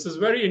 Now, this is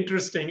very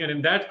interesting. And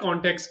in that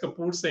context,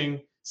 Kapoor Singh,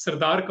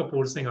 Sardar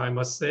Kapoor Singh, I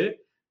must say,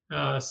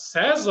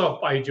 says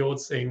of Pai Jodh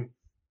Singh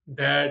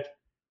that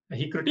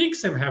he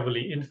critiques him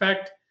heavily. In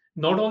fact,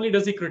 not only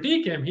does he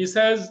critique him, he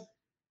says,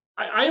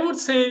 I would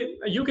say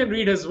you can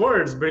read his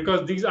words,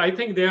 because these, I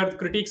think they are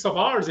critiques of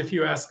ours, if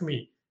you ask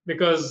me,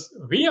 because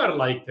we are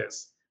like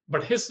this.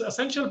 But his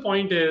essential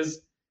point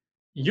is,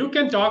 you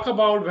can talk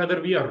about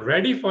whether we are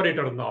ready for it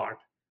or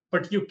not,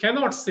 but you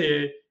cannot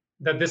say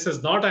that this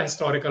is not a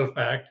historical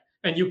fact,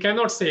 and you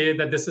cannot say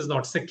that this is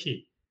not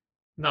SikhRI.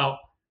 Now,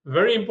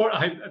 very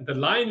important, the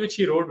line which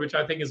he wrote, which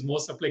I think is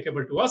most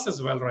applicable to us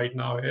as well right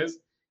now, is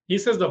he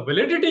says the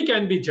validity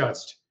can be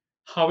judged.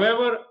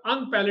 However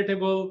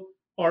unpalatable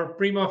or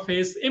prima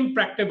facie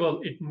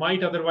impracticable it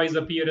might otherwise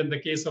appear in the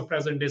case of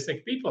present-day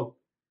Sikh people.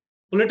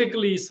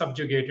 Politically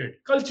subjugated,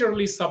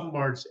 culturally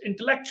submerged,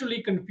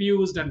 intellectually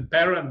confused and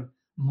barren,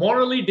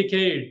 morally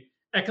decayed,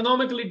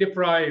 economically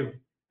deprived,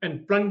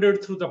 and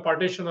plundered through the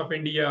partition of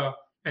India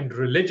and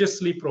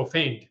religiously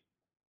profaned.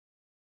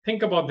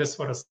 Think about this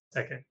for a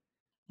second.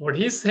 What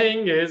he's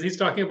saying is, he's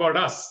talking about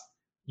us,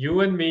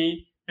 you and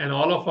me, and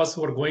all of us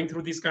who are going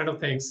through these kind of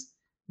things,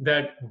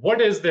 that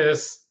what is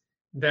this,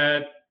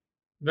 that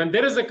when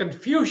there is a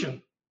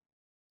confusion,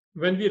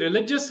 when we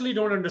religiously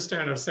don't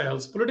understand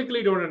ourselves,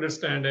 politically don't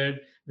understand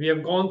it, we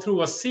have gone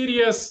through a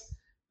serious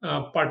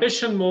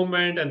partition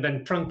movement and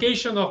then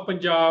truncation of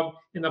Punjab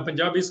in the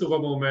Punjabi Suba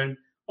movement.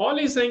 All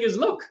he's saying is,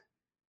 look,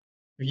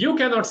 you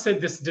cannot say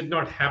this did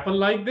not happen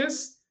like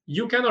this.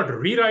 You cannot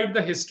rewrite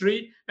the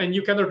history, and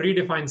you cannot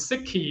redefine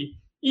SikhRI,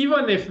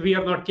 even if we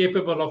are not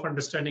capable of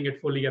understanding it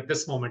fully at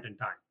this moment in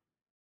time.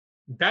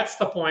 That's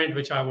the point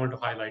which I want to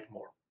highlight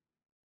more.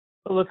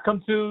 Well, let's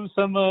come to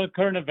some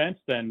current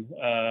events then.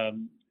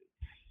 And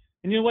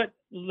you know what?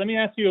 Let me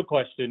ask you a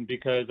question,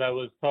 because I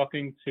was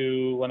talking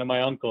to one of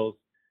my uncles.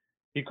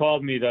 He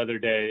called me the other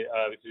day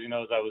because he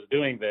knows I was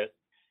doing this.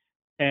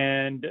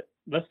 And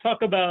let's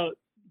talk about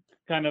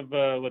kind of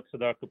what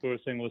Sardar Kapoor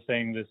Singh was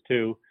saying this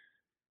too.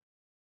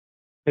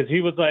 Because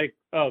he was like,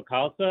 oh,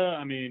 Khalsa,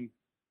 I mean,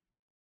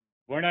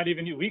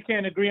 we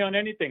can't agree on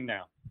anything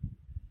now.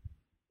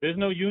 There's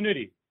no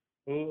unity.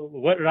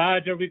 What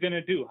Raj are we going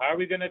to do? How are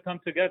we going to come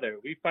together?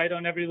 We fight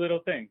on every little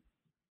thing.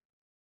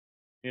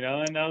 And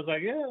I was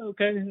like, yeah,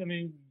 okay. I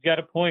mean, you got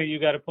a point.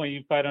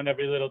 You fight on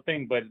every little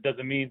thing, but it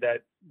doesn't mean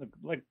that,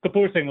 like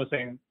Kapoor Singh was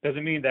saying,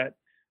 doesn't mean that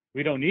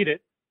we don't need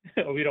it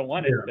or we don't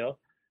want it still.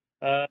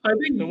 I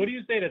think. So what do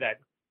you say to that?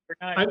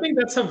 I think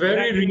that's a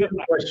very real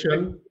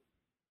question.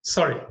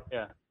 Sorry.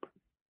 Yeah.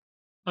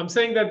 I'm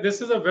saying that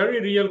this is a very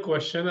real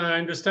question, and I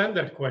understand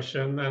that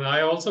question, and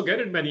I also get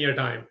it many a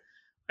time.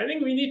 I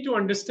think we need to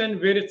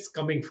understand where it's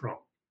coming from.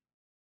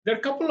 There are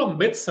a couple of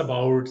myths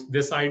about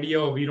this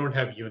idea of we don't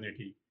have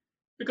unity.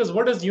 Because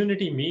what does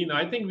unity mean?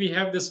 I think we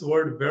have this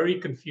word very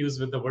confused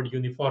with the word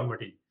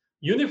uniformity.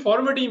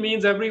 Uniformity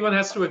means everyone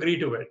has to agree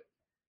to it.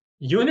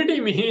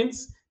 Unity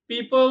means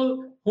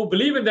people who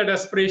believe in that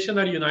aspiration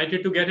are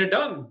united to get it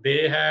done.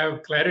 They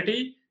have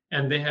clarity,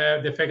 and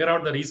they figure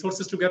out the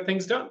resources to get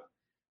things done.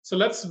 So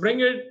let's start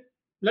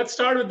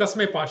with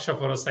Dasme Padsha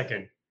for a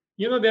second.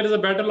 There is a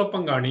battle of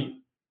Pangani.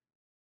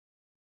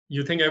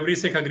 You think every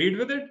Sikh agreed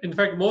with it? In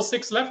fact, most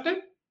Sikhs left him.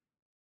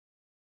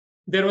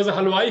 There was a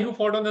Halwai who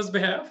fought on his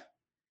behalf.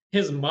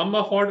 His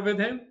mama fought with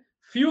him.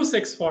 Few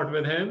Sikhs fought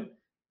with him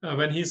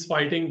when he's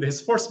fighting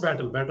his first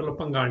battle of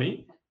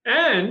Pangani.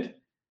 And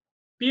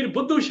Pir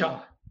Buddhu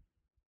Shah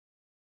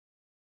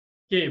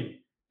came,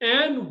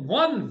 and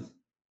one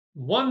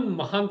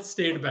Mahant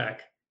stayed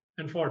back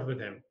and fought with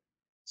him.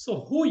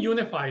 So who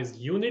unifies?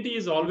 Unity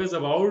is always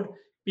about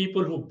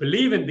people who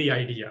believe in the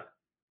idea.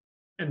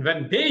 And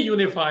when they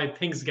unify,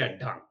 things get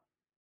done.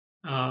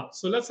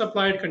 So let's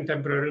apply it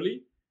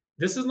contemporarily.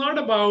 This is not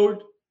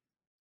about,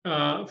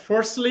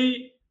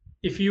 firstly,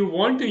 if you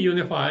want to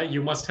unify,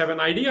 you must have an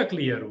idea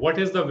clear. What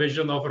is the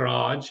vision of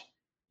Raj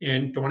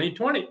in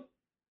 2020?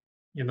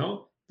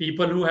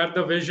 People who had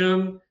the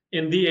vision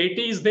in the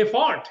 80s, they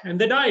fought and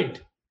they died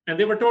and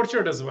they were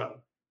tortured as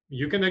well.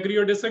 You can agree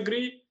or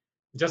disagree.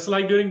 Just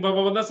like during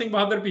Baba Banda Singh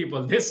Bahadur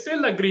people, they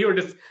still agree or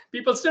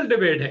people still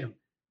debate him.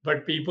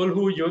 But people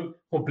who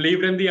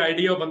believed in the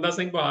idea of Banda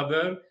Singh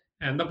Bahadur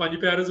and the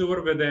Panj Pyares who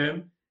were with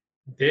him,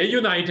 they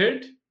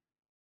united,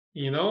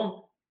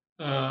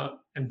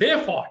 and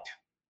they fought.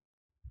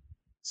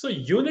 So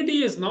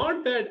unity is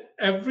not that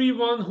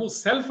everyone who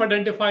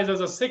self-identifies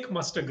as a Sikh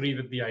must agree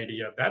with the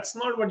idea. That's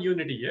not what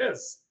unity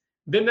is.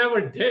 They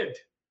never did.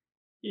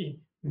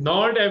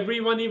 Not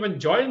everyone even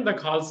joined the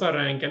Khalsa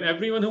rank, and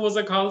everyone who was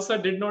a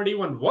Khalsa did not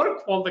even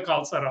work for the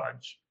Khalsa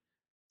Raj.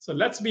 So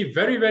let's be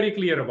very, very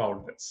clear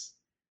about this.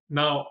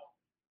 Now,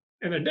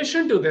 in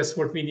addition to this,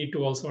 what we need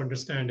to also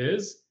understand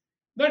is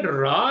that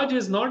Raj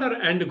is not our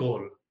end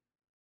goal.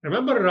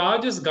 Remember,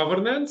 Raj is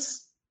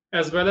governance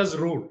as well as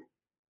rule.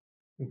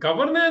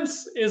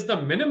 Governance is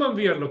the minimum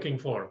we are looking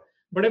for.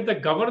 But if the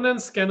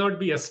governance cannot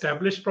be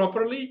established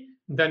properly,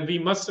 then we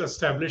must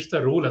establish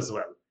the rule as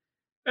well.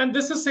 And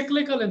this is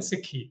cyclical in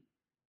Sikhi.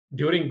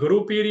 During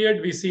Guru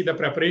period, we see the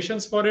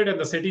preparations for it and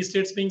the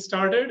city-states being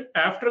started.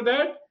 After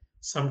that,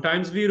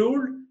 sometimes we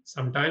ruled,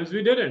 sometimes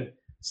we didn't.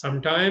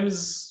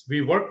 Sometimes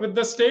we worked with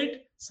the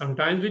state,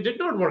 sometimes we did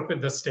not work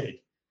with the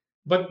state.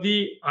 But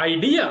the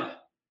idea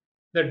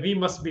that we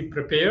must be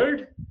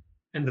prepared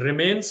and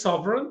remain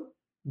sovereign,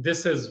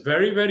 this is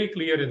very, very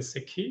clear in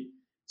Sikhi.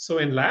 So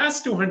in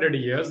last 200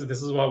 years,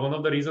 this is one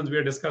of the reasons we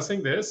are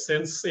discussing this,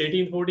 since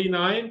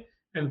 1849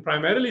 and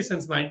primarily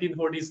since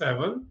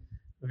 1947,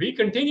 we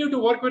continue to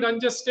work with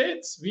unjust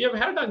states. We have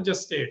had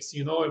unjust states,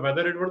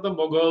 whether it were the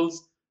Mughals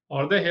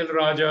or the Hill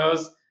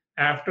Rajas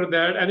after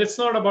that. And it's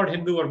not about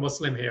Hindu or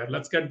Muslim here.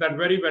 Let's get that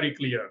very, very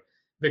clear,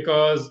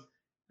 because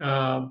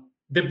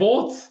they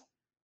both,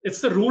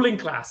 it's the ruling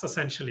class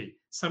essentially.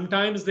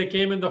 Sometimes they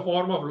came in the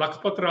form of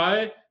Lakhpat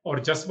Rai or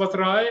Jaswat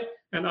Rai,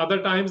 and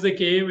other times they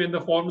came in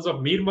the forms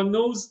of Mir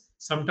Mannus.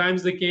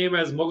 Sometimes they came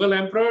as Mughal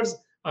emperors.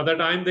 Other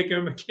times they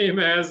came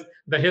as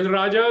the Hill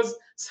Rajas.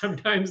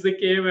 Sometimes they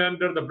came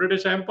under the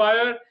British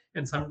Empire,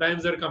 and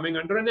sometimes they're coming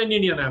under an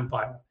Indian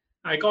empire.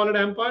 I call it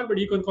empire, but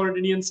you can call it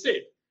Indian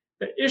state.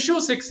 The issue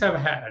Sikhs have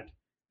had,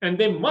 and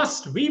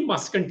we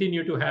must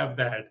continue to have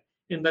that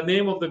in the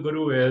name of the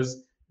Guru,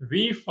 is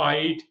we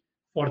fight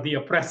for the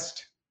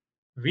oppressed.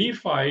 We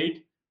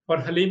fight for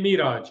Halimi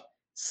Raj.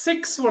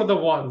 Sikhs were the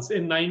ones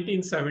in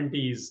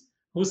 1970s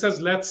who says,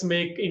 let's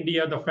make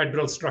India the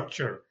federal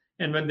structure.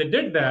 And when they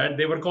did that,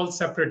 they were called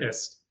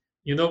separatists.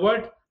 You know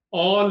what?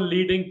 All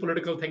leading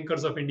political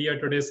thinkers of India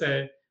today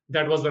say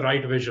that was the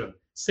right vision.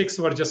 Sikhs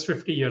were just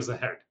 50 years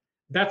ahead.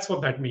 That's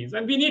what that means.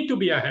 And we need to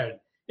be ahead.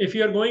 If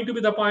you're going to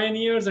be the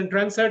pioneers and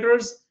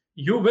trendsetters,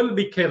 you will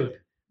be killed.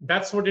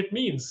 That's what it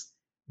means.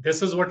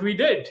 This is what we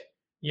did.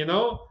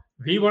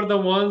 We were the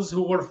ones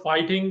who were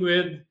fighting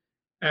with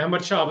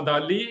Ahmad Shah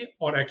Abdali,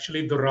 or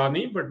actually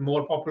Durrani, but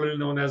more popularly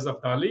known as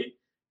Abdali,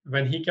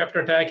 when he kept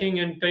attacking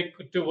and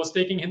was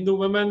taking Hindu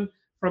women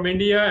from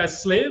India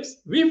as slaves.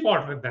 We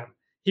fought with them.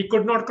 He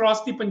could not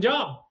cross the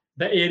Punjab,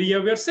 the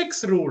area where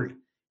Sikhs ruled,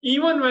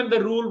 even when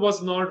the rule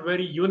was not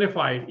very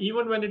unified,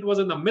 even when it was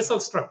in a missile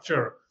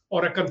structure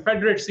or a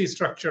confederacy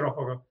structure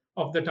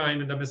of the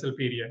time in the missile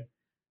period.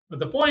 But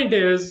the point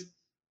is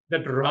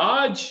that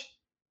Raj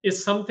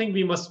is something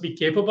we must be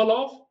capable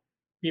of.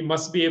 We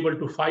must be able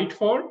to fight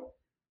for.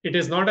 It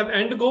is not an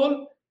end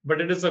goal, but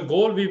it is a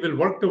goal we will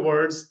work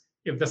towards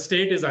if the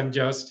state is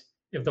unjust,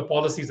 if the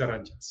policies are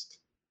unjust.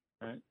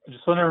 All right. I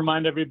just want to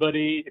remind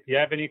everybody, if you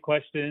have any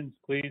questions,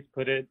 please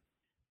put it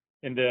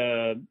in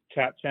the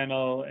chat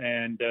channel,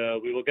 and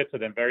we will get to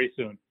them very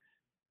soon.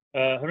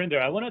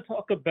 Harinder, I want to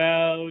talk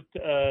about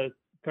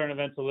current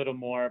events a little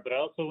more, but I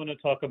also want to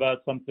talk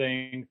about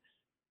something,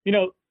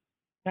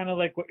 kind of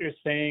like what you're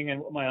saying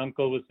and what my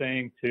uncle was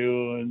saying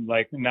too, and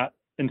like not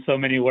in so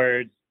many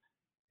words.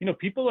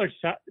 People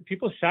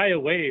shy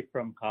away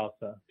from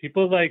Khalsa.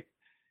 People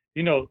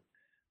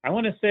I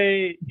want to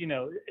say,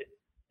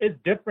 it's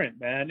different,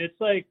 man. It's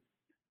like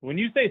when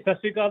you say Sat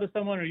Sri Akal to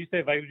someone, or you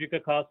say Vaheguru Ji Ka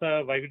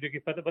Khalsa, Vaheguru Ji Ki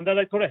Fateh, banda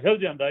like thoda hil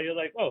janda. You're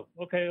like, oh,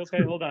 okay,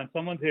 hold on,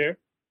 someone's here,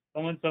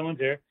 someone's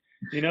here,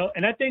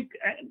 And I think,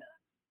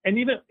 and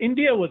even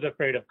India was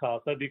afraid of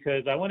Khalsa,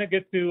 because I want to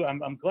get to.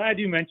 I'm glad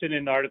you mentioned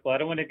in the article. I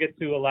don't want to get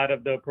to a lot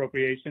of the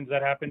appropriations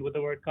that happened with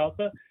the word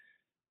Khalsa,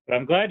 but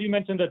I'm glad you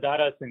mentioned the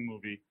Dada Singh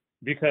movie,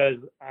 because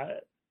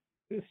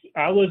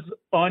I was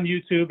on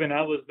YouTube, and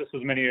this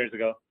was many years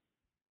ago,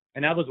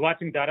 and I was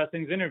watching Dada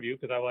Singh's interview,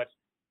 because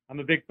I'm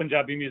a big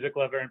Punjabi music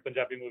lover and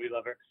Punjabi movie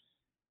lover.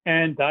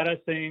 And Dada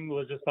Singh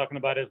was just talking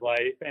about his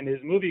life, and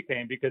his movie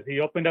came because he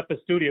opened up a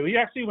studio. He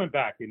actually went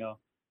back,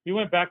 He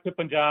went back to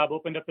Punjab,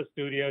 opened up a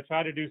studio,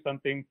 tried to do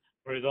something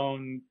for his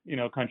own,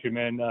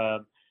 countrymen,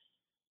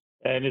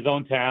 and his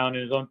own town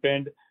and his own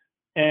pind.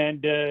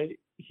 And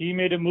he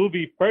made a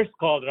movie first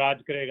called Raj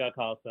Karega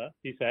Khalsa,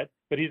 he said.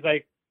 But he's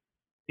like,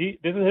 this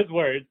is his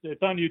words.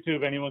 It's on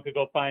YouTube. Anyone could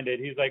go find it.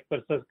 He's like,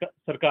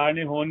 Sarkar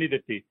ne hon nahi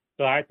diti.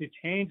 So I had to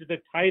change the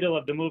title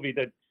of the movie.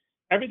 That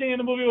everything in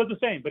the movie was the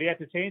same, but he had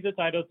to change the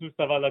title to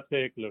Sawa Lakh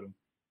se ek ladoon.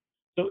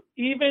 So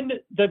even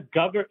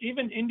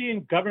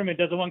Indian government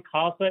doesn't want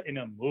Khalsa in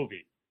a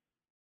movie.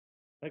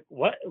 Like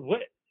what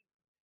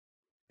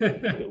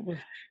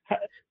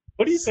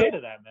do you say to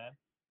that, man?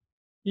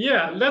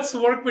 Yeah, let's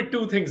work with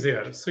two things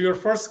here. So your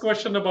first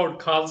question about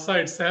Khalsa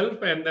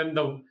itself, and then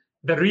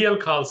the real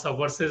Khalsa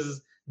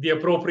versus the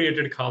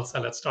appropriated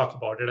Khalsa. Let's talk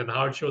about it and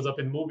how it shows up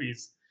in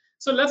movies.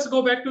 So let's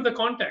go back to the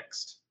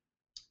context.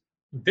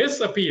 This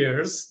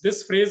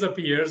phrase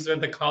appears when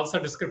the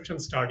Khalsa description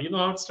starts. You know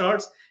how it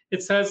starts?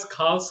 It says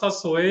Khalsa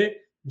soe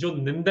jo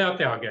ninda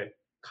tyage.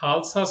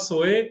 Khalsa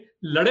soe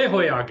lade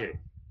hoye aage.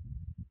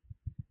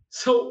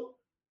 So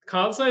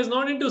Khalsa is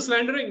not into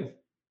slandering.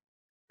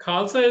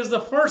 Khalsa is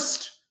the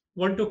first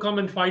one to come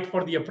and fight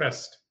for the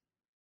oppressed.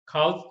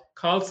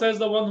 Khalsa is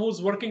the one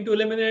who's working to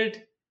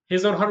eliminate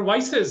his or her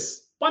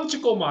vices.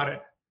 Panch ko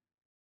mare.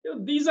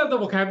 These are the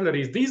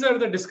vocabularies. These are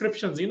the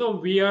descriptions.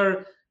 We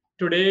are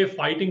today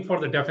fighting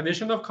for the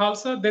definition of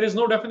Khalsa. There is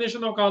no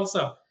definition of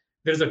Khalsa.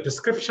 There is a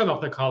description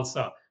of the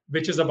Khalsa,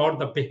 which is about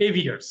the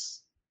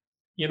behaviors.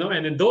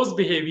 And in those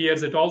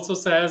behaviors, it also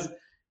says,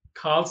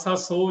 Khalsa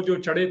so jo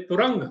chade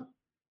turang,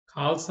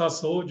 Khalsa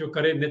so jo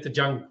kare nit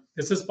jang.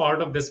 This is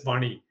part of this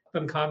Bani,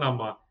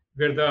 Tankhanama,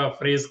 where the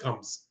phrase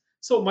comes.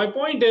 So my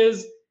point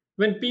is,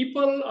 when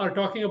people are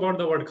talking about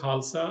the word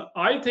Khalsa,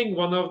 I think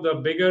one of the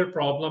bigger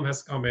problem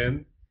has come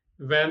in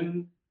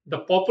when the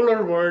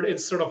popular word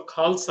instead of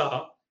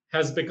Khalsa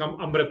has become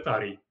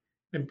Amritari.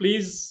 And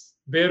please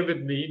bear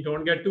with me,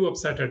 don't get too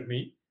upset at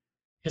me.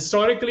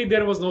 Historically,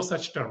 there was no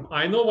such term.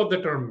 I know what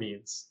the term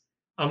means.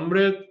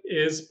 Amrit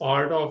is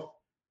part of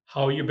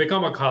how you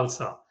become a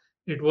Khalsa.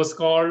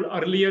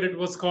 Earlier it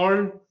was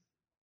called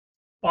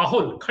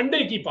Pahul,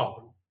 Khande ki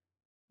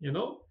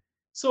Pahul,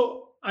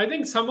 So I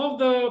think some of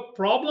the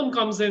problem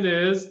comes in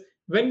is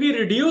when we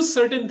reduce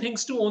certain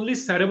things to only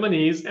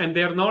ceremonies and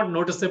they are not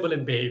noticeable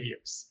in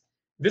behaviors.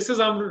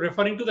 I'm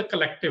referring to the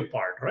collective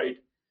part, right?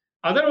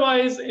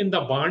 Otherwise, in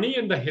the Bani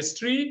and the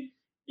history,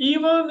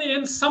 even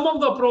in some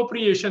of the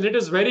appropriation, it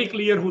is very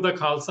clear who the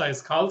Khalsa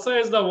is. Khalsa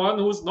is the one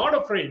who's not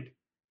afraid.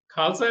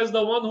 Khalsa is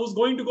the one who's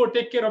going to go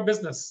take care of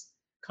business.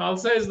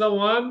 Khalsa is the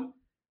one,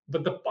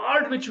 but the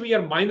part which we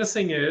are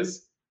minusing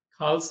is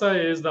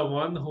Khalsa is the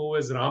one who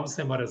is Ram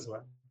Simar as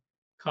well.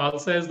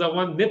 Khalsa is the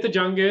one, Nit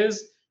Jang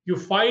is you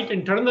fight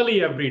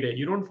internally every day.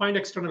 You don't find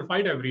external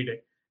fight every day.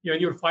 When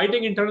you're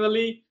fighting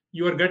internally,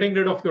 you are getting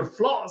rid of your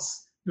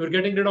flaws. You're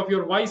getting rid of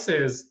your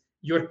vices.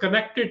 You're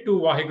connected to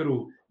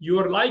Waheguru. You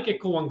are like a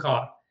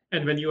Koankar.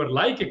 And when you are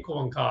like a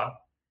Koankar,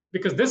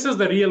 because this is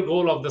the real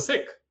goal of the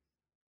Sikh,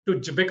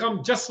 to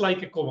become just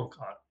like a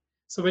Koankar.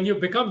 So when you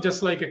become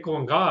just like a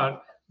Koankar,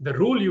 the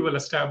rule you will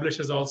establish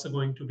is also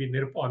going to be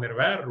Nirpa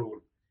Nirvair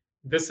rule.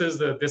 This is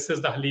the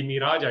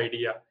Halimi Raj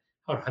idea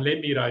or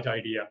Halemi Raj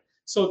idea.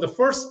 So the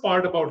first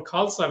part about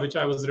Khalsa, which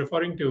I was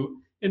referring to,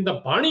 in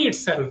the Bani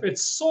itself,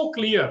 it's so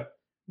clear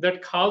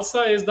that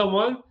Khalsa is the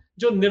one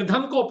jo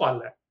nirdhan ko pal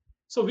hai.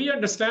 So we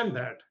understand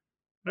that,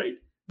 right?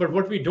 But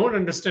what we don't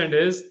understand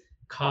is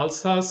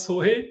Khalsa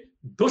sohe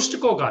dusht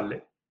ko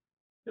galle.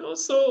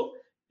 So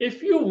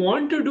if you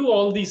want to do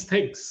all these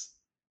things,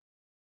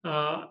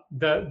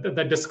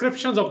 the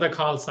descriptions of the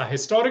Khalsa,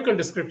 historical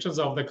descriptions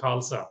of the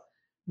Khalsa,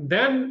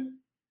 then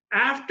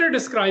after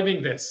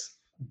describing this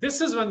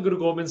is when Guru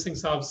Gobind Singh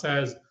Sahib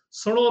says,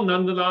 Suno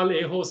Nandlal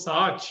eho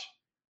sach,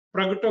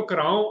 pragto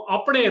karao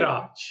apne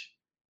raj.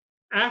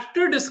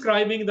 After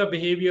describing the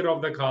behavior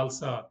of the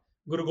Khalsa,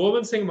 Guru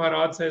Gobind Singh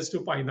Maharaj says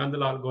to Bhai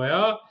Nandlal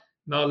Goya,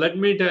 now let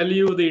me tell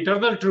you the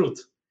eternal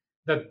truth,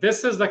 that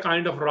this is the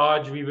kind of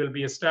Raj we will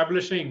be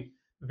establishing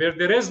where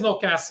there is no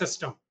caste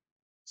system.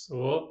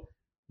 So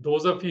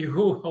those of you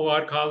who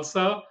are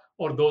Khalsa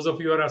or those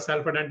of you who are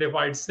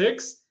self-identified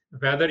Sikhs,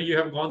 whether you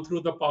have gone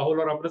through the Pahul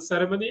or Amrit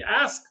ceremony,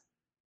 ask,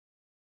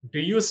 do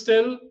you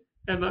still,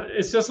 and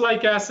it's just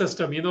like caste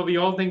system, we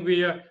all think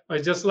we are,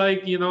 it's just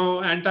like,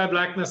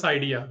 anti-blackness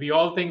idea. We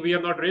all think we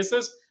are not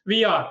racist.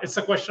 We are. It's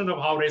a question of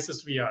how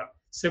racist we are.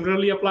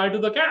 Similarly applied to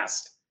the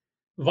caste.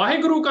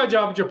 Vaheguru ka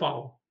jap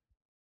japao.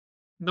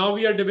 Now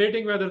we are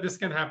debating whether this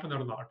can happen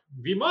or not.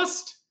 We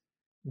must.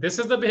 This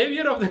is the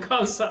behavior of the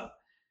Khalsa.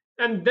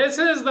 And this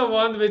is the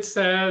one which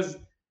says,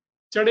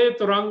 Chade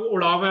turang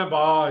udave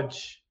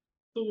baaj,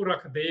 tu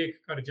rakh dekh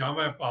kar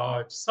jame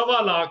paaj,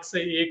 sawa lakh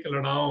se ek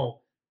ladao,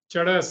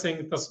 Chada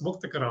Singh tas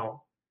mukt karao.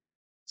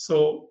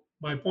 So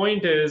my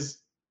point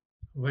is,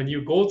 when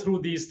you go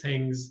through these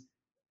things,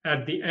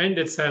 at the end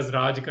it says,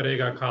 Raj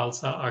Karega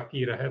Khalsa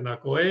aki rahe na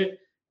koe,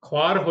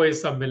 khwar hoye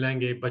sab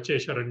milenge, bache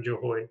sharan jo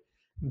hoye.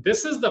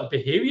 This is the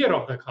behavior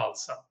of the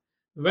Khalsa.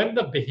 When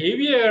the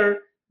behavior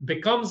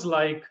becomes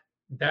like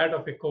that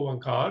of a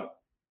Koankar,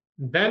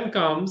 then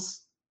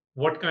comes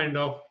what kind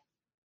of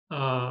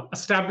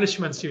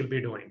establishments you'll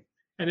be doing.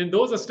 And in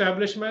those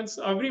establishments,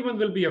 everyone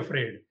will be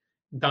afraid.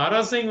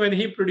 Dara Singh, when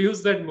he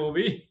produced that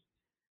movie,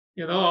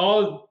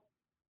 all,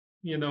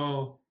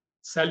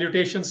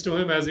 salutations to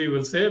him, as we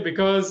will say,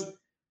 because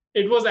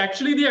it was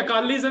actually the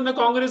Akalis and the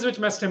Congress which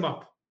messed him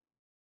up.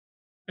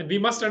 And we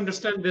must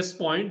understand this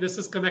point. This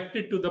is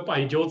connected to the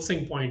Jodh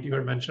Singh point you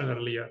had mentioned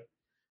earlier.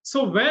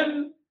 So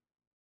when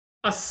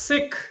a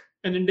Sikh,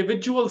 an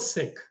individual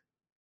Sikh,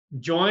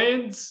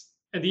 joins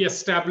the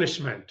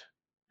establishment,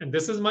 and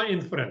this is my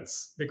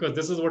inference, because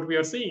this is what we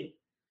are seeing.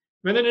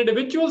 When an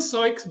individual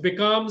Sikh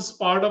becomes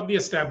part of the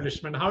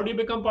establishment, how do you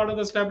become part of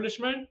the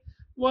establishment?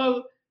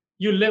 Well,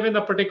 you live in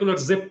a particular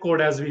zip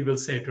code, as we will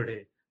say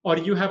today, or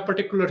you have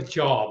particular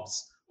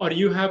jobs, or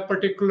you have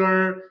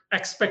particular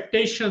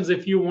expectations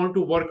if you want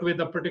to work with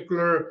a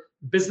particular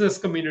business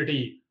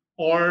community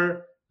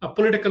or a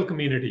political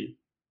community.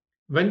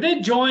 When they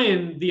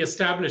join the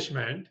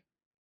establishment,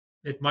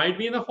 it might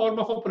be in the form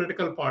of a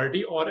political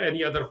party or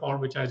any other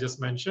form which I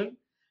just mentioned,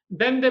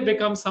 then they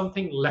become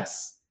something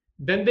less.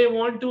 Then they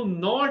want to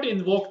not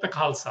invoke the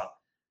Khalsa.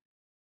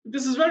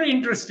 This is very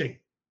interesting.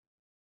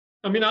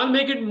 I mean, I'll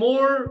make it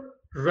more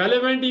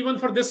relevant even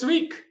for this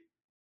week.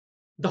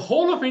 The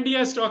whole of India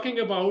is talking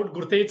about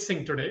Gurtej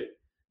Singh today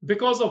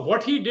because of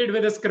what he did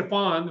with his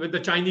kirpan with the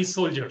Chinese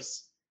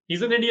soldiers.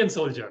 He's an Indian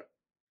soldier.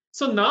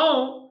 So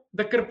now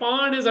the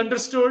kirpan is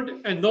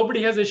understood and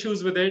nobody has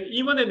issues with it,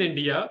 even in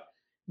India,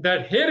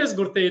 that here is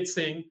Gurtej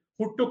Singh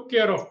who took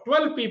care of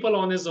 12 people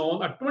on his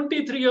own, a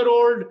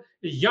 23-year-old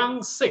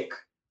young Sikh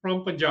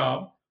from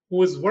Punjab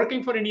who is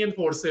working for Indian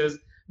forces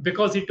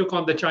because he took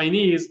on the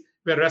Chinese,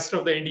 where rest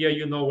of the India,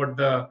 you know what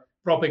the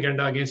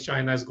propaganda against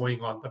China is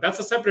going on. But that's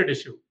a separate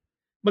issue.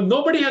 But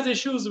nobody has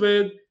issues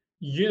with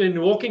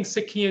invoking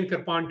Sikhi and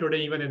Kirpan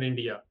today, even in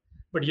India.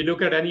 But you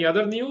look at any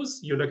other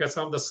news, you look at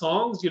some of the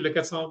songs, you look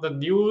at some of the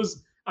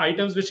news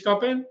items which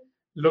come in,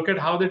 look at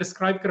how they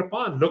describe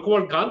Kirpan. Look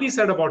what Gandhi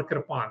said about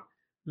Kirpan.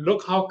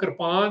 Look how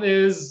Kirpan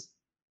is.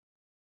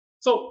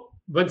 So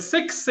when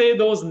Sikhs say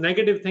those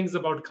negative things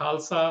about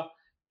Khalsa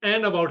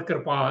and about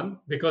Kirpan,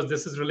 because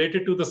this is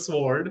related to the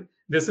sword,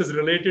 this is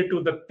related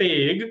to the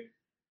Teg,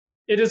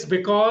 it is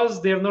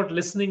because they are not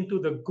listening to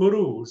the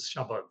Guru's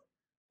Shabad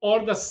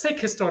or the Sikh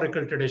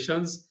historical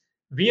traditions.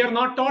 We are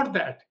not taught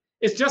that.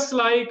 It's just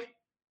like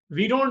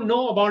we don't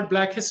know about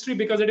Black history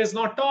because it is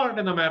not taught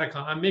in America.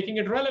 I'm making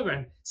it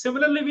relevant.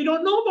 Similarly, we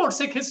don't know about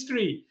Sikh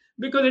history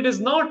because it is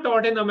not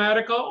taught in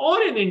America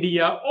or in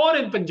India or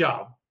in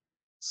Punjab.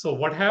 So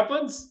what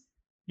happens?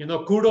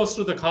 Kudos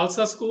to the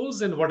Khalsa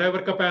schools in whatever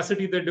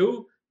capacity they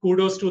do.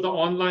 Kudos to the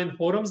online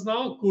forums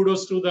now.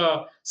 Kudos to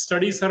the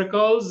study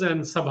circles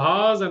and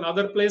sabhas and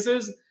other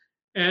places.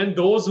 And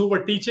those who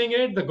were teaching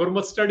it, the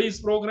Gurmat Studies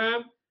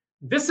program.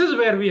 This is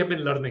where we have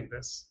been learning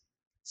this.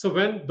 So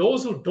when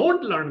those who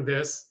don't learn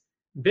this,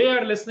 they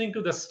are listening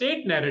to the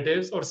state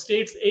narratives or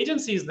states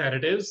agencies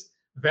narratives,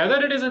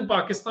 whether it is in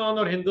Pakistan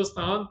or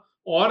Hindustan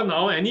or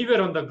now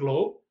anywhere on the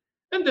globe.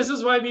 And this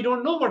is why we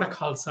don't know what a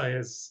Khalsa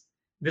is.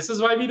 This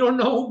is why we don't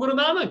know who Guru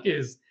Nanak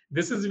is.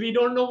 We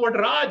don't know what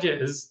Raj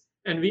is.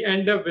 And we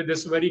end up with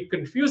this very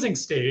confusing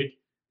state.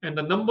 And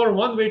the number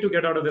one way to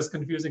get out of this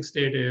confusing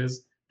state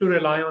is to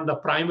rely on the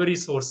primary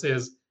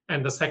sources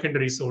and the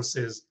secondary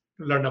sources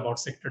to learn about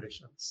Sikh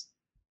traditions.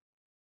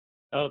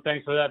 Oh,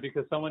 thanks for that,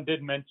 because someone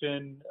did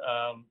mention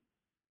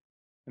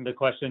in the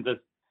questions,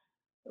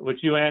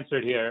 which you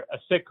answered here, a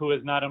Sikh who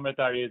is not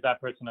Amritari, is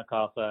that person a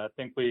Khalsa? I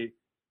think we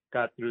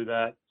got through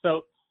that.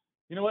 So,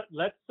 you know what?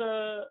 Let's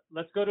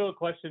go to a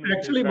question.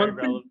 Actually, one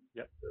thing,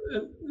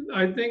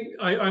 I think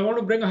I want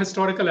to bring a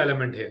historical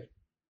element here.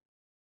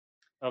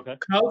 Okay.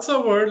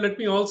 Khalsa word, let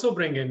me also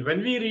bring in.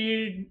 When we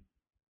read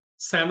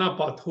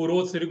Senapath, who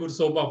wrote Sri Guru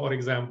Sobha, for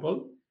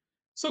example,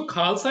 so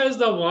Khalsa is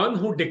the one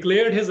who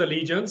declared his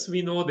allegiance,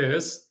 we know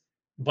this,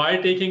 by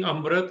taking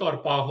Amrit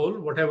or Pahul,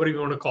 whatever you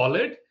want to call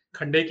it,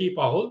 Khande ki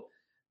Pahul.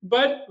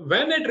 But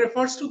when it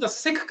refers to the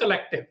Sikh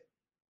collective,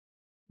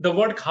 the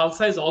word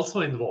Khalsa is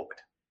also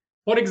invoked.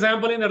 For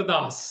example, in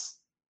Ardas,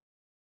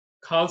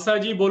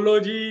 Khalsa ji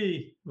bolo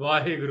ji,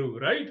 Vaheguru,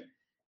 right?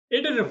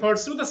 It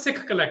refers to the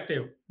Sikh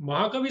collective.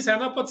 Mahakavi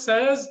Senapath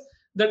says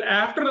that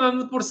after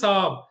Anandpur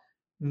Sahib,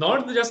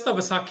 not just the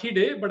Vaisakhi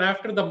day, but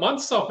after the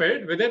months of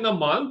it, within a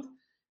month,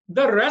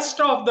 the rest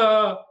of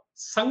the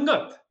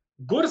Sangat,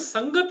 Gur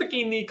Sangat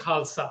Kini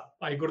Khalsa,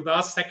 by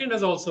Gurdas II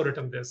has also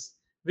written this,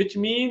 which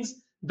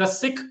means the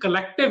Sikh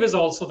collective is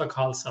also the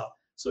Khalsa.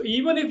 So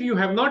even if you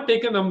have not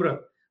taken Amrit,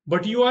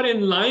 but you are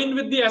in line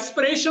with the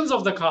aspirations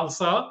of the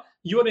Khalsa,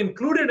 you are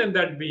included in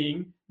that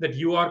being that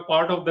you are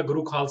part of the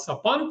Guru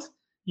Khalsa Panth.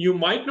 You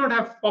might not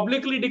have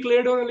publicly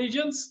declared your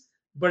allegiance,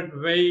 but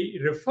we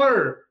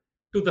refer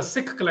to the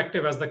Sikh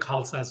collective as the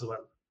Khalsa as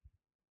well.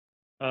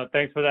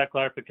 Thanks for that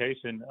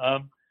clarification.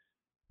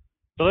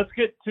 So let's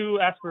get to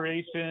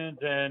aspirations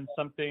and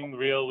something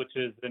real, which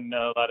is in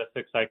a lot of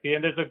Sikh psyche.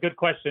 And there's a good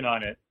question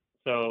on it.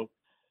 So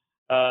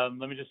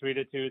let me just read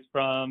it to you. It's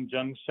from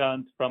Jung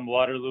Shant from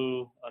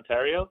Waterloo,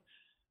 Ontario.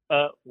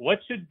 What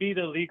should be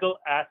the legal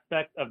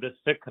aspect of the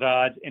Sikh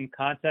Raj in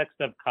context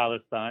of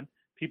Khalistan?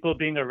 People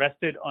being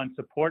arrested on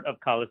support of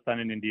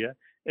Khalistan in India.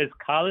 Is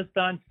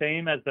Khalistan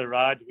same as the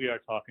Raj we are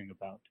talking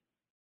about?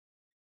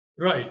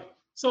 Right.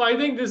 So I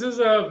think this is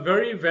a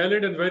very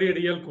valid and very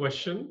real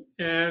question.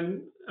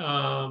 And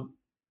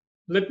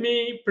let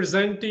me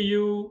present to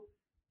you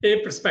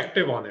a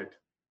perspective on it.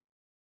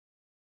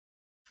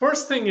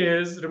 First thing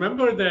is,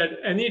 remember that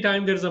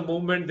anytime there's a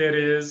movement, there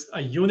is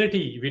a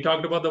unity. We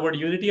talked about the word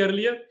unity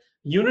earlier.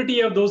 Unity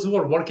of those who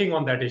are working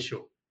on that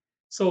issue.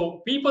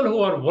 So people who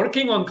are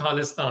working on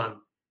Khalistan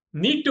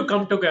need to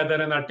come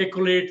together and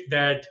articulate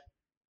that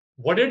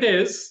what it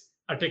is,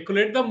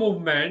 articulate the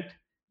movement.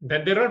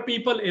 Then there are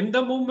people in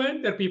the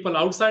movement, there are people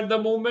outside the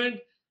movement.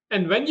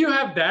 And when you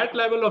have that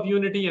level of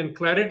unity and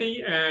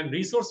clarity and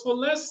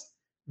resourcefulness,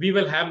 we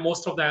will have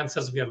most of the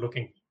answers we are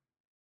looking for.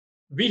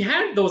 We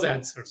had those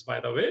answers, by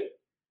the way.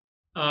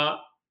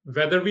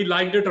 Whether we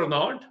liked it or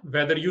not,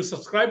 whether you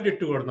subscribed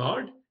it to or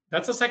not,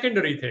 that's a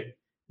secondary thing.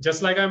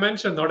 Just like I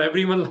mentioned, not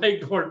everyone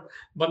liked what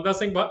Banda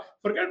Singh,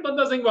 forget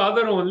Banda Singh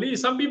Bahadur only.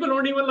 Some people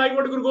don't even like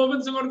what Guru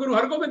Gobind Singh or Guru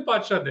Hargobind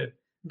Patsha did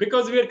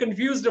because we are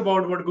confused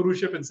about what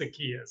Guruship in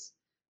Sikhi is.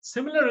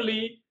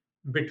 Similarly,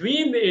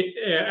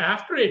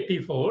 after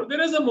 84,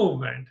 there is a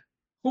movement.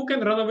 Who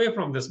can run away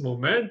from this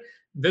movement?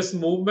 This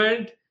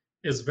movement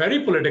is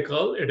very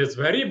political. It is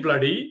very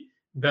bloody.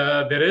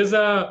 There is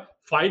a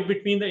fight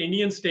between the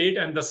Indian state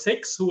and the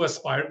Sikhs who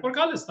aspired for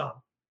Khalistan.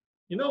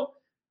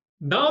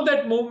 Now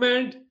that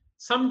movement,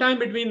 sometime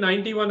between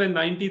 91 and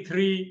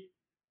 93,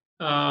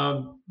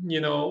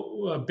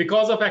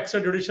 because of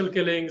extrajudicial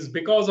killings,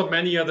 because of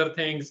many other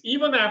things,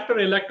 even after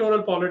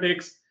electoral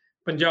politics,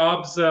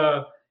 Punjab's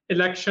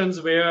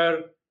elections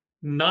where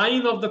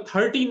 9 of the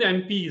 13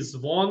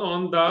 MPs won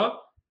on the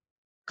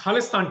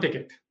Khalistan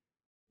ticket.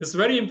 This is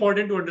very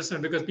important to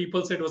understand because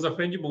people said it was a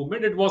fringe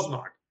movement. It was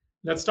not.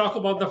 Let's talk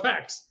about the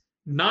facts.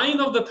 9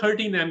 of the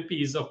 13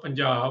 MPs of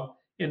Punjab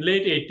in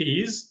late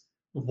 80s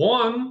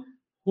won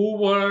who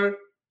were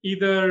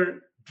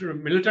either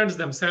militants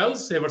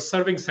themselves, they were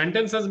serving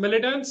sentence as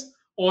militants,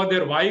 or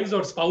their wives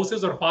or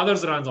spouses or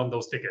fathers runs on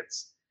those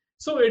tickets.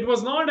 So it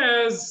was not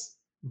as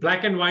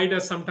black and white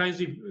as sometimes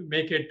we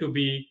make it to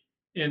be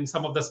in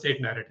some of the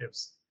state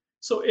narratives.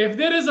 So if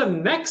there is a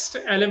next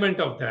element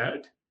of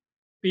that,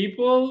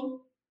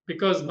 people,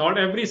 because not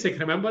every Sikh,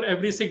 remember,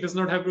 every Sikh does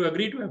not have to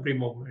agree to every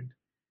movement.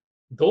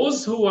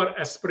 Those who are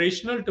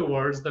aspirational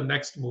towards the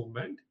next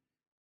movement,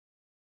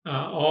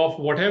 of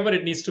whatever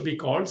it needs to be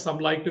called. Some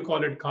like to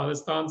call it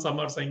Khalistan, some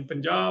are saying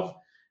Punjab.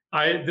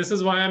 This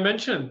is why I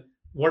mentioned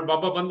what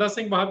Baba Banda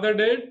Singh Bahadur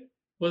did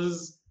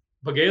was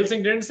Baghel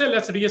Singh didn't say,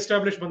 let's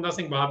re-establish Banda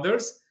Singh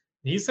Bahadur's.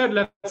 He said,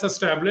 let's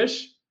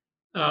establish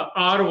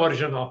our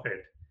version of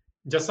it.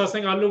 Jassa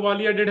Singh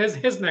Ahluwalia did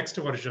his next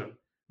version.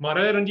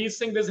 Maharaja Ranjit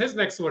Singh did his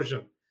next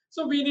version.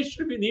 So we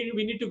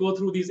need to go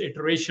through these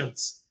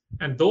iterations.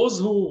 And those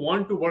who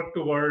want to work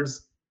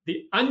towards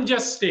the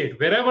unjust state,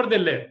 wherever they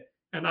live,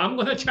 and I'm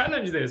going to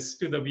challenge this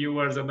to the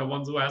viewers and the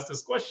ones who ask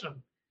this question.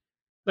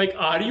 Like,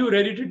 are you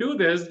ready to do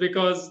this?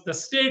 Because the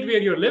state where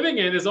you're living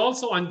in is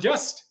also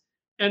unjust.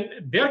 And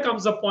there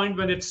comes a point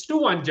when it's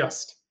too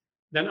unjust.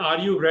 Then are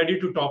you ready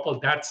to topple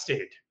that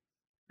state?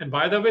 And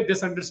by the way,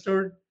 this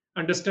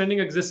understanding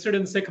existed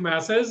in Sikh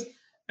masses,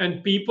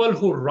 and people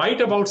who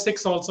write about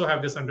Sikhs also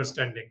have this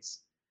understandings.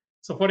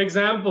 So for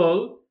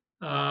example,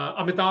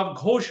 Amitav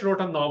Ghosh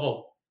wrote a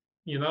novel.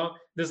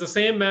 This is the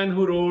same man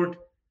who wrote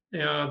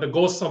The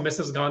Ghosts of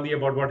Mrs. Gandhi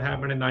about what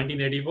happened in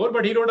 1984,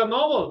 but he wrote a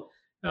novel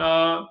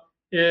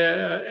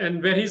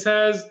and where he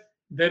says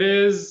there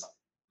is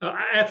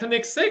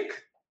ethnic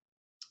Sikh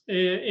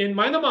in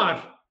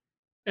Myanmar,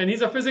 and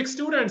he's a physics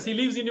student. He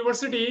leaves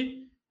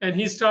university and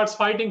he starts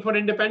fighting for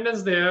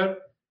independence there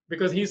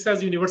because he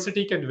says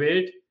university can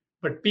wait,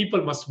 but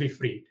people must be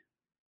freed.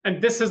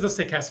 And this is the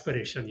Sikh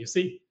aspiration, you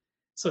see.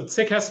 So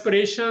Sikh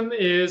aspiration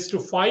is to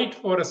fight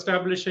for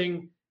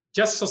establishing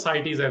just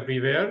societies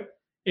everywhere.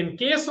 In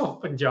case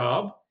of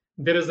Punjab,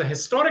 there is a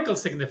historical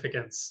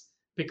significance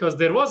because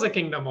there was a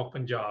kingdom of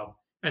Punjab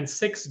and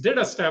Sikhs did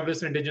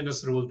establish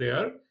indigenous rule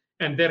there.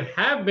 And there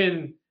have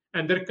been,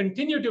 and there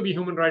continue to be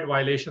human rights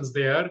violations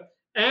there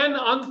and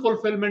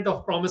unfulfillment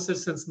of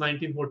promises since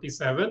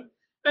 1947.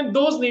 And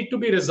those need to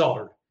be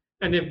resolved.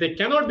 And if they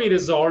cannot be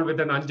resolved with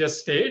an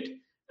unjust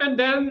state, and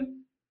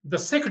then the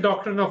Sikh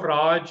doctrine of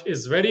Raj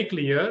is very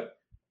clear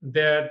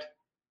that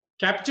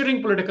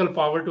capturing political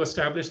power to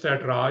establish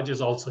that Raj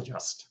is also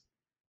just.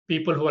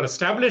 People who are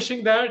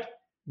establishing that,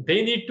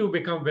 they need to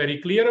become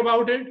very clear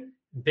about it.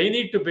 They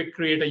need to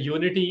create a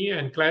unity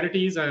and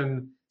clarities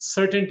and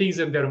certainties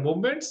in their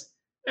movements.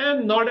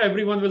 And not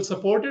everyone will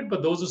support it,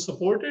 but those who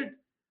support it,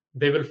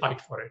 they will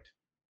fight for it.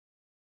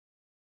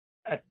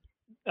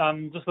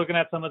 I'm just looking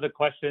at some of the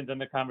questions and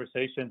the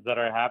conversations that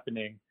are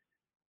happening,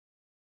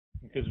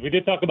 because we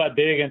did talk about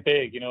big and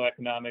big,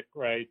 economic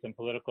rights and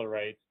political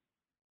rights.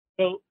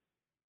 So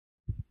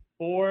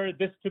for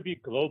this to be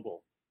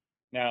global,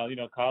 now,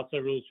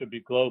 Khalsa rules should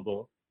be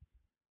global.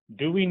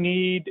 Do we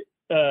need,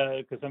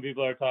 because some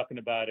people are talking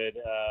about it,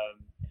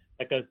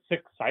 like a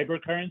Sikh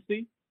cyber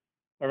currency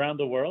around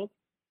the world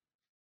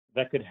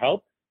that could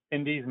help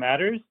in these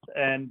matters?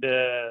 And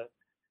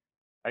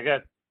I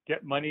guess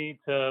get money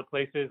to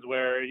places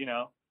where,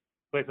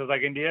 places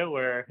like India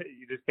where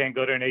you just can't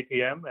go to an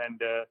ATM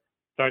and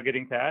start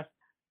getting cash.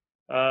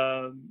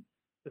 So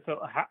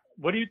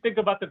what do you think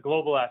about the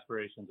global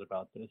aspirations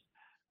about this,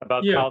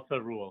 about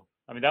Khalsa rule?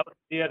 I mean, that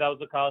was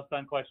the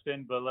Khalistan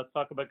question, but let's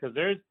talk about, because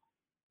there's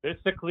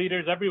Sikh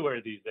leaders everywhere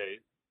these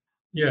days,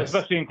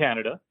 especially in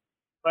Canada.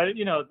 But,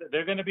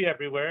 they're going to be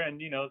everywhere, and,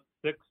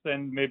 Sikhs,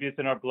 and maybe it's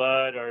in our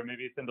blood, or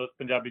maybe it's in those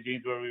Punjabi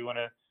genes where we want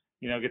to,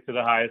 get to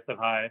the highest of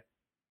high.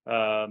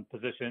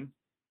 position.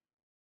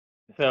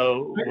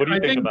 So what do you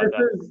think about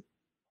that?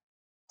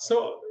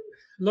 So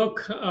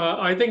look,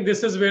 I think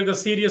this is where the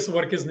serious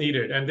work is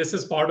needed, and this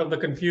is part of the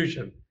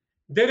confusion.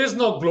 There is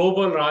no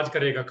global Raj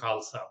Karega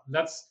Khalsa.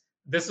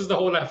 This is the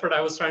whole effort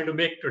I was trying to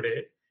make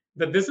today,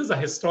 that this is a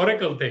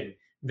historical thing.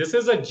 This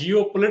is a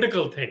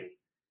geopolitical thing.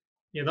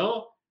 You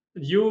know,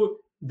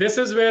 this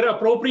is where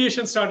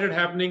appropriation started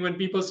happening, when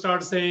people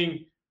start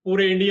saying,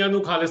 Pure India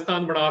nu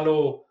Khalistan bana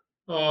lo,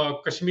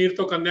 Kashmir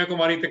to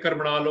Kanyakumari tikar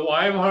bana lo.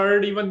 I've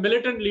heard even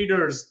militant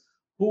leaders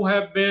who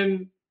have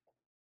been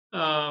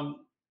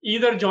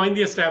either join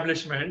the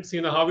establishments,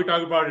 how we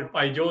talk about it,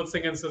 Jodh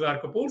Singh and Sardar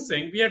Kapoor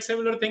Singh. We had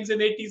similar things in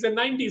 80s and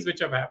 90s which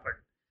have happened.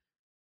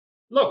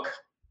 Look,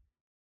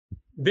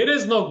 there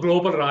is no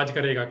global Raj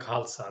Karega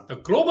Khalsa. The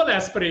global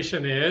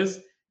aspiration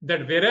is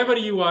that wherever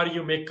you are,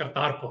 you make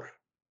Kartarpur.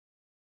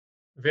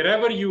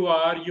 Wherever you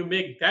are, you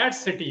make that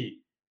city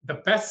the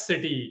best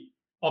city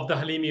of the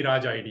Halimi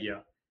Raj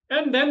idea.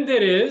 And then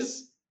there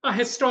is a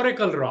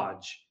historical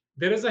Raj.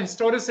 There is a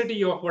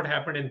historicity of what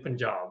happened in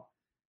Punjab.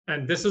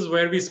 And this is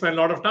where we spend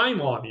a lot of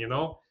time on,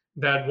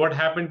 that what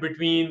happened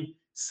between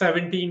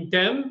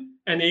 1710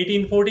 and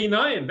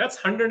 1849.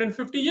 That's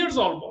 150 years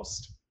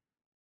almost.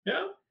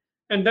 Yeah.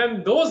 And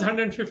then those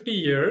 150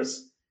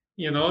 years,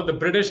 the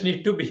British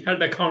need to be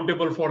held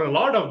accountable for a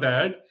lot of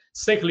that.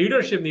 Sikh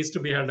leadership needs to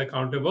be held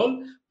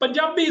accountable.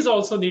 Punjabis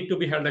also need to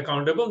be held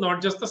accountable,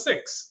 not just the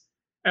Sikhs,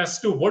 as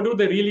to what do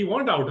they really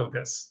want out of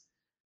this.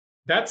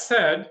 That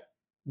said,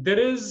 there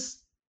is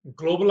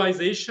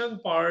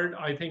globalization part,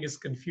 I think, is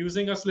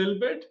confusing us a little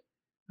bit.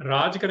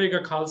 Raj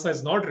Karega Khalsa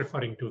is not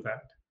referring to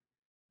that.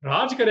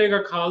 Raj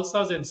Karega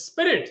Khalsa's in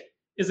spirit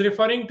is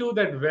referring to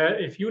that where,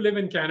 if you live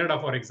in Canada,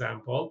 for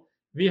example,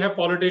 we have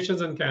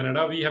politicians in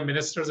Canada, we have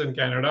ministers in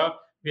Canada,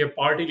 we have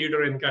party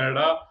leader in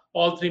Canada,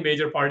 all three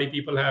major party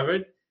people have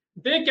it.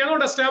 They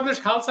cannot establish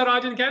Khalsa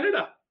Raj in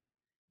Canada.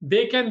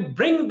 They can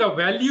bring the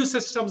value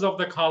systems of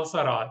the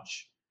Khalsa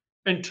Raj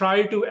and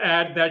try to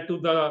add that to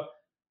the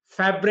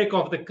fabric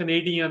of the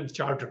Canadian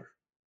charter.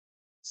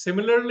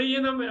 Similarly,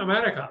 in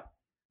America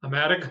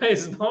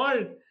is not,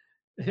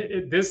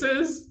 this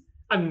is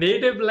a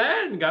native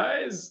land,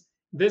 guys.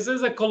 This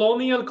is a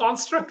colonial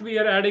construct we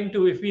are adding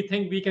to if we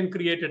think we can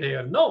create it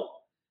here. No.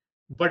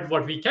 But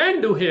what we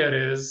can do here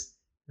is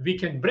we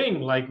can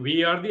bring, like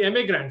we are the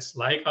immigrants,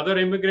 like other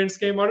immigrants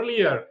came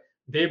earlier.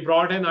 They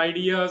brought in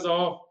ideas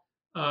of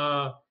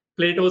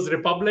Plato's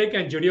Republic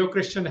and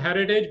Judeo-Christian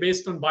heritage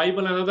based on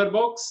Bible and other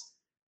books.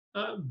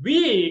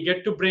 We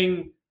get to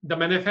bring the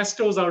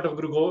manifestos out of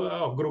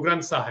Guru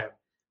Granth Sahib.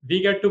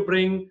 We get to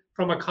bring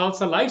from a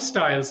Khalsa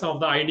lifestyle some of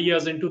the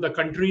ideas into the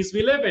countries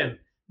we live in,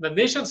 the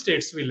nation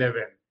states we live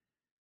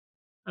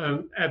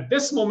in. At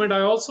this moment,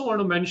 I also want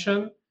to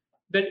mention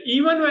that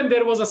even when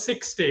there was a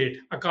Sikh state,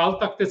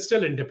 Akal Takht is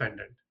still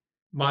independent.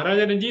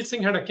 Maharaja Ranjit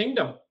Singh had a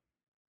kingdom.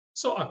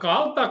 So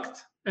Akal Takht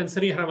and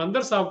Sri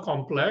Harinder Sahib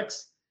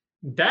complex,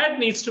 that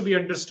needs to be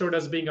understood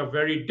as being a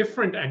very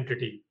different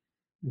entity.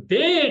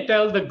 They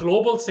tell the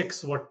global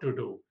Sikhs what to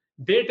do.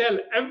 They tell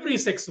every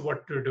Sikh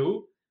what to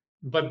do,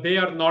 but they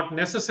are not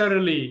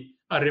necessarily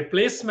a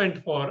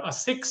replacement for a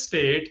Sikh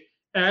state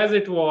as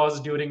it was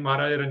during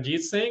Maharaja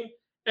Ranjit Singh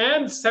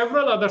and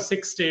several other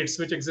Sikh states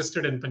which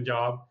existed in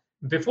Punjab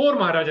before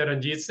Maharaja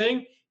Ranjit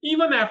Singh.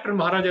 Even after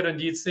Maharaja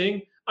Ranjit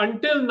Singh,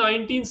 until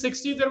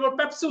 1960, there were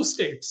Pepsu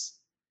states.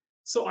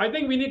 So I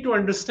think we need to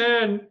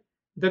understand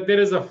that there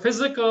is a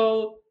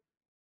physical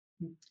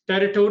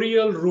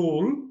territorial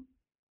rule,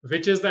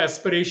 which is the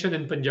aspiration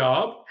in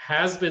Punjab,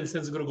 has been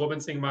since Guru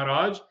Gobind Singh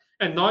Maharaj,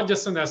 and not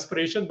just an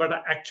aspiration, but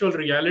an actual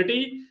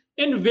reality.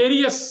 In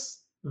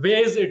various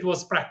ways it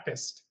was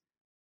practiced.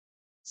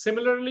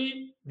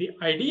 Similarly, the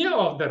idea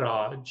of the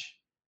Raj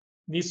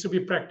needs to be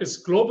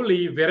practiced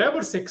globally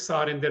wherever Sikhs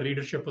are in their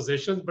leadership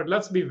positions. But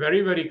let's be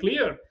very, very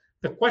clear.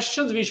 The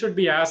questions we should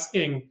be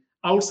asking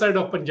outside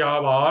of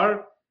Punjab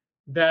are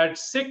that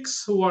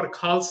Sikhs who are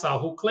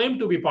Khalsa, who claim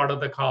to be part of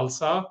the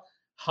Khalsa,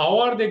 how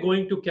are they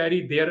going to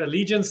carry their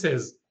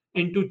allegiances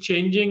into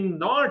changing,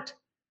 not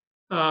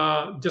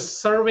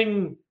just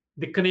serving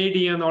the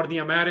Canadian or the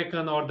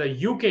American or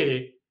the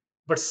UK,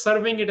 but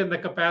serving it in the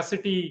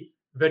capacity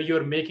where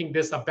you're making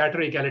this a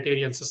better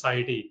egalitarian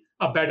society,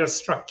 a better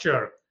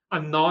structure,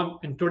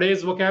 in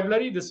today's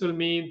vocabulary, this will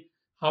mean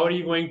how are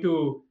you going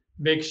to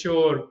make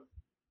sure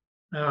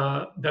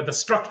that the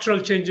structural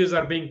changes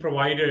are being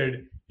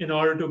provided in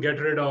order to get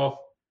rid of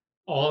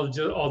all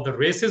the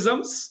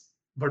racisms,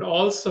 but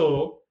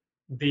also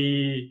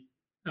the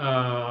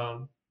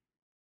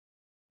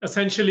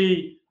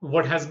essentially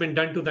what has been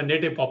done to the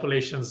native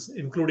populations,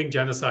 including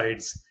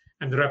genocides,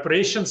 and the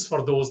reparations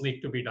for those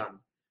need to be done.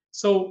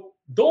 So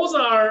those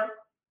are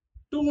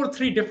 2 or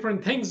 3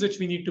 different things which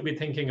we need to be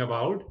thinking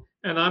about.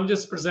 And I'm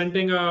just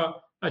presenting a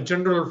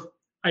general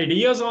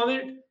ideas on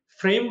it.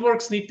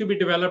 Frameworks need to be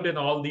developed in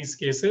all these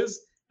cases,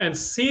 and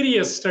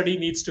serious study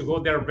needs to go.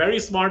 There are very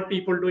smart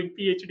people doing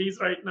PhDs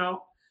right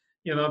now.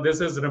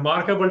 This is a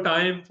remarkable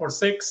time for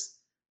Sikhs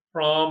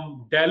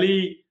from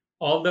Delhi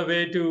all the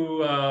way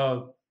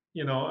to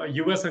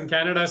US and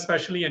Canada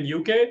especially, and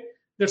UK,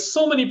 there's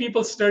so many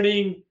people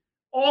studying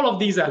all of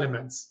these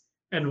elements.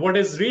 And what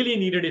is really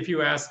needed, if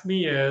you ask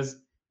me,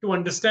 is to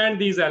understand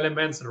these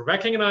elements,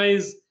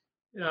 recognize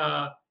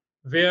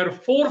where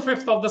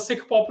 4/5 of the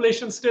Sikh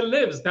population still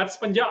lives. That's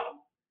Punjab.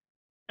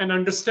 And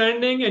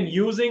understanding and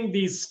using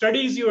these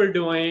studies you are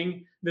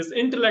doing, this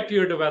intellect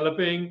you're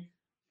developing,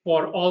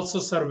 for also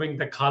serving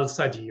the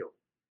Khalsa geo.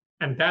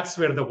 And that's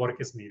where the work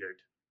is needed.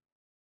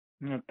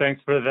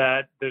 Thanks for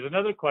that. There's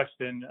another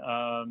question,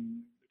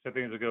 which I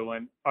think is a good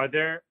one. Are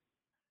there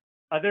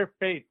other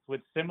faiths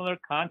with similar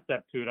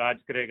concept to Raj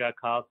Karega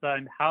Khalsa,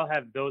 and how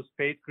have those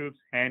faith groups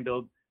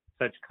handled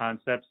such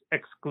concepts,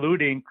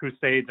 excluding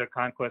crusades or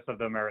conquest of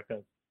the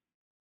Americas?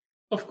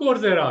 Of course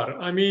there are.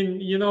 I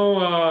mean,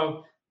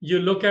 you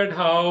look at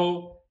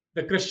how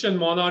the Christian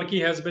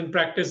monarchy has been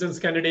practiced in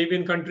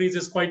Scandinavian countries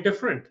is quite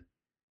different.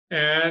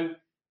 And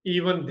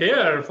even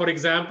there, for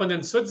example,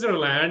 in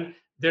Switzerland,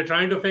 they're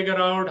trying to figure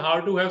out how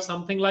to have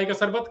something like a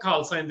Sarbat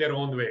Khalsa in their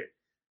own way.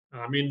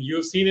 I mean,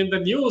 you've seen in the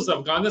news,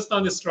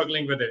 Afghanistan is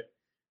struggling with it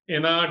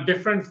in a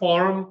different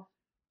form.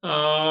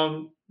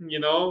 The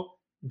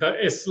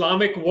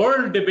Islamic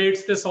world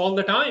debates this all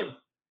the time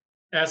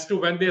as to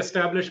when they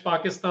establish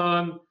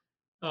Pakistan,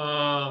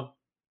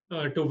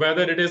 to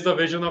whether it is the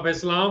vision of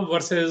Islam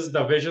versus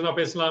the vision of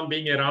Islam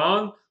being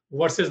Iran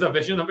versus the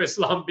vision of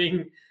Islam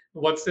being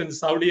what's in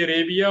Saudi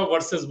Arabia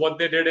versus what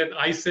they did in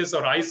ISIS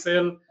or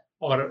ISIL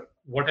or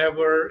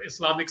whatever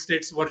Islamic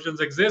State's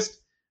versions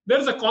exist.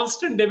 There's a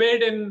constant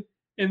debate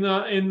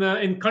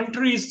in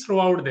countries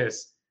throughout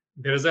this.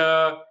 There's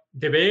a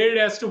debate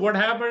as to what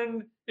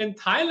happened in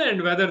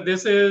Thailand, whether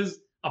this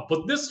is a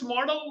Buddhist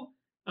model.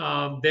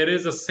 There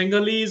is a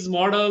Sinhalese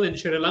model in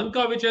Sri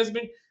Lanka, which has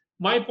been.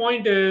 My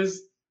point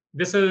is,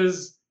 this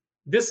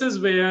is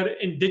where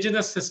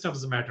indigenous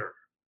systems matter.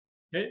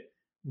 Okay?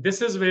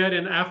 This is where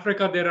in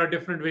Africa there are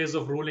different ways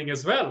of ruling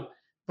as well.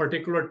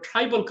 Particular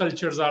tribal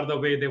cultures are the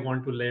way they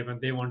want to live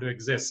and they want to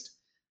exist.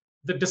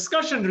 The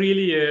discussion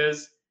really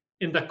is,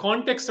 in the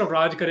context of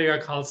Raj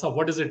Karega Khalsa,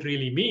 what does it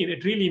really mean?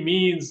 It really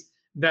means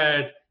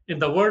that, in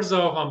the words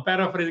of, I'm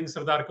paraphrasing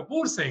Sardar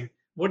Kapoor Singh,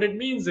 what it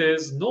means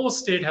is no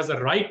state has a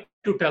right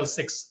to tell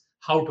Sikhs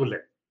how to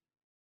live.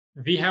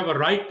 We have a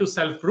right to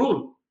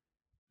self-rule.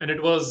 And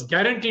it was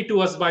guaranteed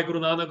to us by Guru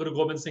Nanak Guru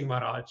Gobind Singh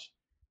Maharaj.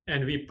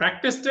 And we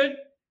practiced it.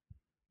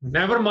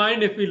 Never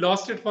mind if we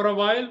lost it for a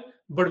while,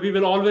 but we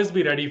will always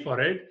be ready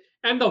for it.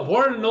 And the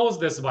world knows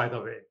this, by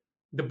the way.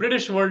 The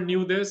British world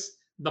knew this.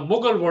 The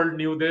Mughal world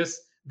knew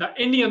this. The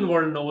Indian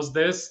world knows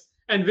this.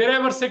 And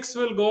wherever Sikhs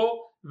will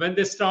go, when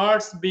they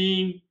start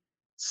being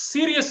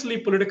seriously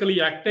politically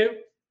active,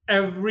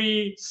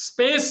 every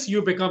space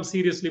you become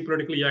seriously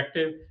politically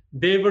active,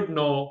 they would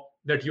know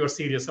that you're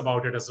serious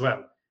about it as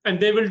well. And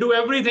they will do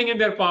everything in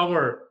their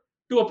power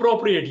to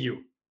appropriate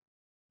you,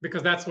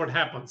 because that's what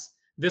happens.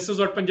 This is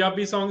what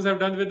Punjabi songs have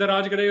done with the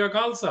Raj Karega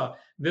Khalsa.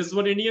 This is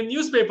what Indian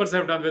newspapers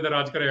have done with the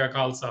Raj Karega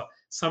Khalsa.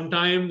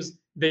 Sometimes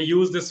they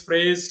use this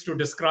phrase to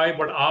describe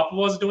what AAP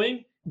was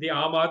doing, the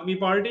Aam Aadmi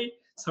Party.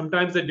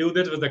 Sometimes they do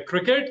this with the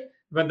cricket.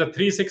 When the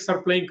 3 Sikhs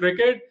are playing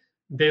cricket,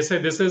 they say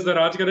this is the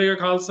Raj Karega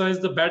Khalsa is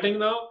the batting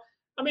now.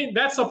 I mean,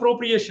 that's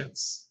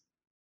appropriations.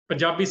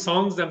 Punjabi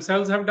songs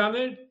themselves have done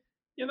it.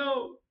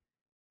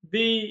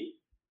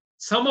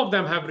 Some of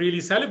them have really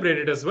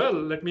celebrated as well.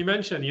 Let me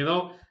mention,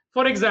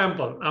 for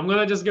example, I'm going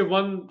to just give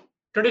one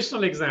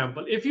traditional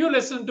example. If you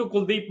listen to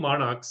Kuldeep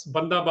Manak's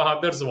Banda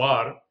Bahadur's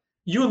War,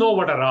 you know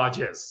what a Raj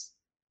is.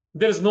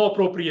 There's no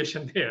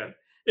appropriation there.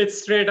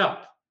 It's straight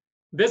up.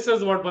 This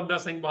is what Banda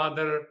Singh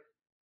Bahadur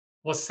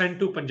was sent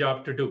to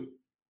Punjab to do.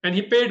 And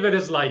he paid with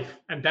his life.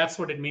 And that's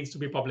what it means to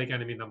be public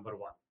enemy number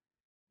one.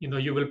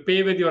 You will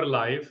pay with your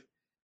life.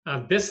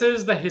 And this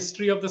is the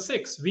history of the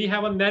Sikhs. We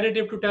have a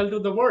narrative to tell to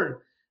the world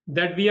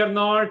that we are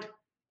not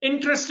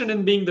interested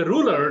in being the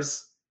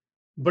rulers,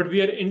 but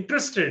we are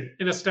interested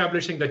in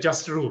establishing the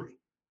just rule.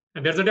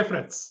 And there's a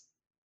difference.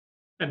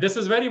 And this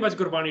is very much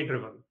Gurbani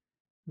driven.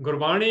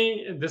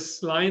 Gurbani,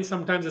 this line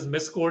sometimes is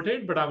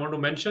misquoted, but I want to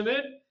mention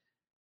it.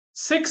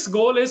 Sikh's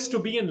goal is to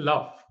be in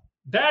love.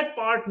 That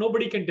part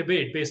nobody can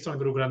debate based on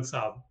Guru Granth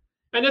Sahib.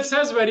 And it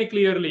says very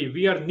clearly,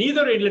 we are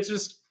neither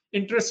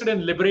interested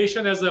in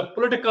liberation as a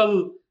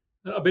political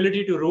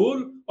ability to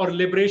rule or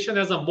liberation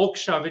as a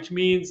moksha, which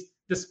means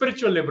the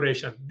spiritual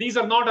liberation. These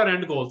are not our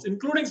end goals,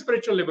 including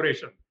spiritual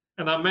liberation.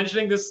 And I'm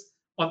mentioning this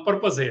on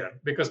purpose here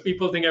because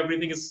people think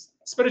everything is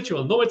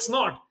spiritual. No, it's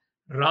not.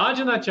 Raj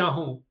na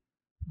chahu,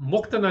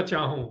 mukta na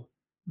chahu,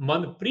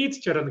 man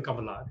preet charan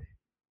kamala de.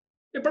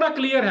 It's pretty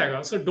clear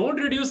hai. So don't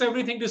reduce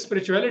everything to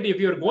spirituality. If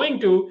you're going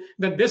to,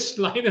 then this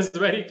line is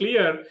very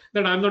clear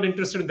that I'm not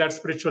interested in that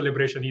spiritual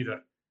liberation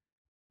either.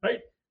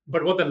 Right?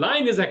 But what the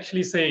line is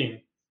actually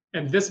saying,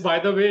 and this, by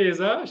the way,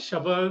 is a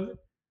shabad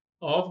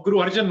of Guru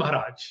Arjan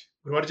Maharaj,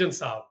 Guru Arjan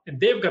Sahib, in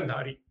Dev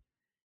Gandhari.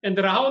 And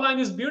the Rahul line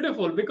is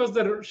beautiful because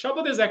the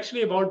shabad is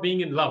actually about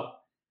being in love.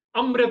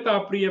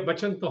 Amrita priya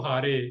bachan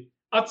tohare,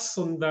 at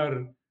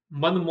sundar,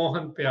 man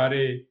mohan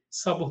pyare,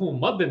 sabhu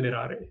mad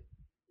nirare.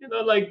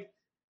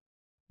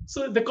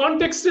 So the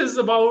context is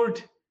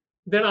about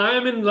then I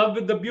am in love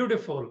with the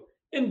beautiful.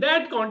 In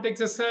that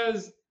context, it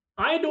says,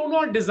 I do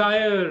not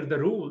desire the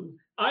rule.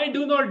 I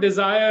do not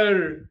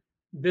desire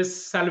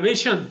this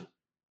salvation.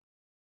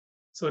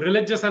 So,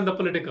 religious and the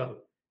political.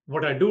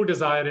 What I do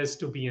desire is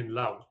to be in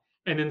love.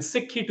 And in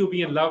SikhRI, to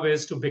be in love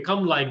is to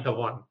become like the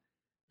one,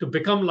 to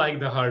become like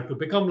the heart, to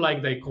become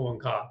like the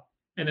Eko-Onkar.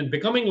 And in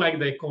becoming like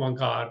the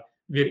Eko-Onkar,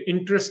 we're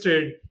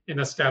interested in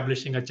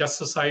establishing a just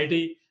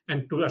society.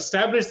 And to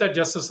establish that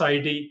just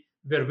society,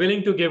 we're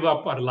willing to give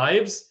up our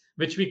lives,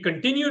 which we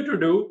continue to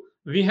do.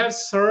 We have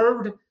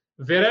served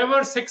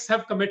wherever Sikhs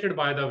have committed,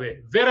 by the way,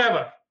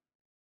 wherever.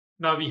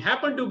 Now, we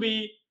happen to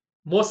be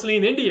mostly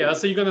in India,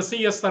 so you're going to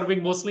see us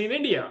serving mostly in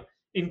India,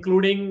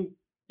 including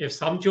if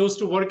some chose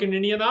to work in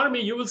Indian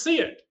Army, you will see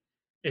it.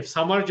 If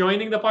some are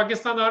joining the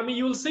Pakistan Army,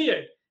 you will see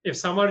it. If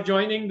some are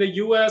joining the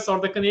US or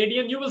the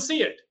Canadian, you will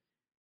see it.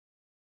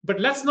 But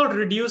let's not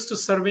reduce to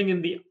serving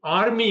in the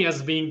army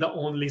as being the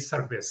only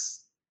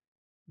service.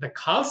 The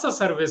Khalsa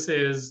service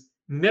is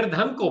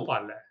nirdhan ko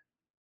pala.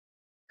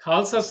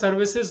 Khalsa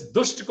service is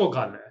dusht ko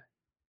gala.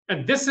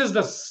 And this is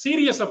the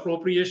serious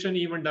appropriation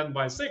even done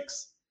by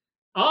Sikhs.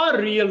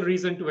 Our real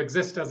reason to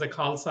exist as a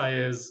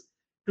Khalsa is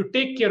to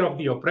take care of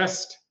the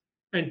oppressed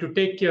and to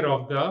take care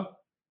of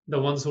the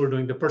ones who are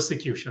doing the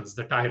persecutions,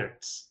 the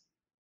tyrants.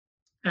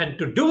 And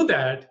to do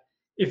that,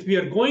 if we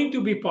are going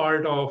to be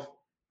part of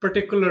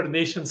particular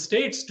nation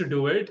states to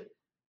do it,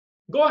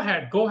 go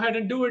ahead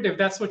and do it if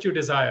that's what you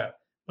desire.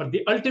 But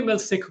the ultimate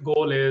Sikh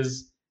goal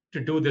is to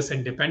do this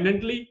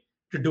independently,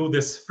 to do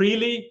this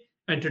freely,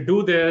 and to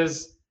do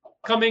this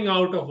coming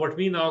out of what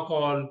we now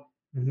call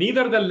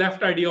neither the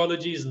left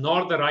ideologies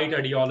nor the right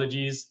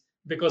ideologies,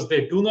 because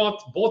they do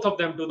not, both of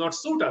them do not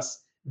suit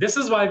us. This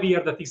is why we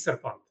are the Tisar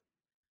Panth.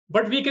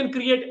 But we can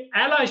create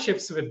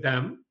allyships with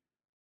them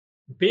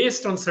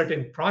based on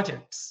certain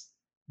projects.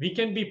 We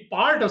can be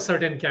part of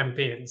certain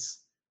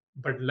campaigns,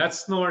 but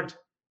let's not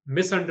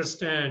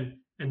misunderstand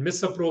and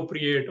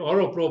misappropriate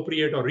or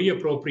appropriate or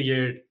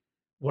reappropriate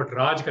what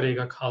Raj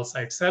Karega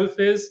Khalsa itself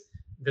is.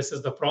 This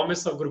is the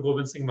promise of Guru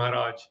Gobind Singh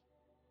Maharaj,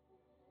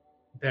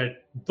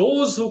 that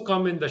those who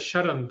come in the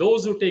Sharan,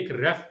 those who take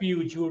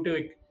refuge, who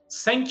take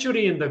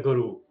sanctuary in the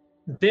Guru,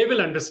 they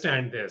will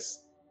understand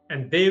this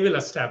and they will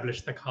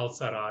establish the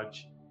Khalsa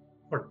Raj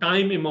for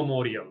time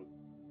immemorial.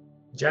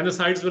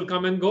 Genocides will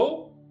come and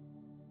go,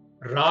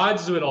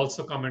 Rajs will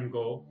also come and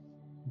go,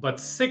 but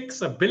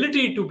Sikhs'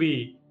 ability to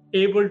be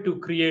able to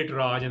create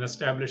Raj and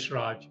establish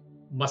Raj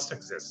must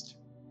exist.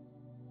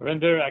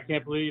 Harinder, I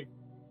can't believe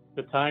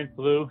the time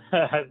flew.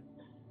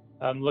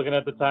 I'm looking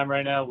at the time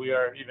right now.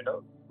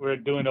 We're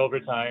doing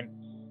overtime.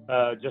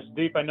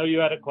 Jasdeep, I know you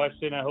had a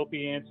question. I hope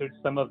he answered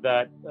some of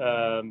that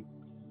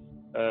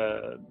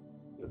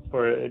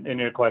in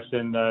your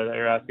question that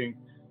you're asking.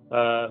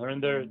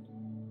 Harinder,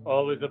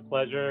 always a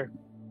pleasure.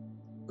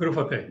 Guru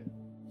Fateh.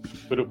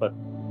 Guru Fateh.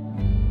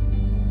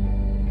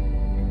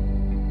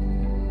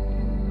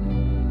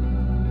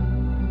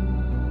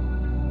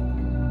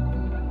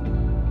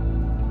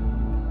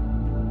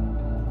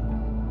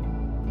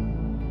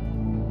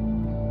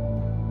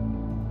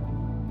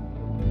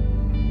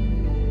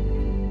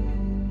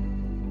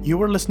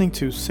 You are listening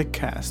to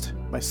SikhCast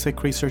by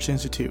Sikh Research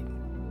Institute,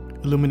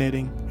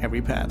 illuminating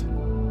every path.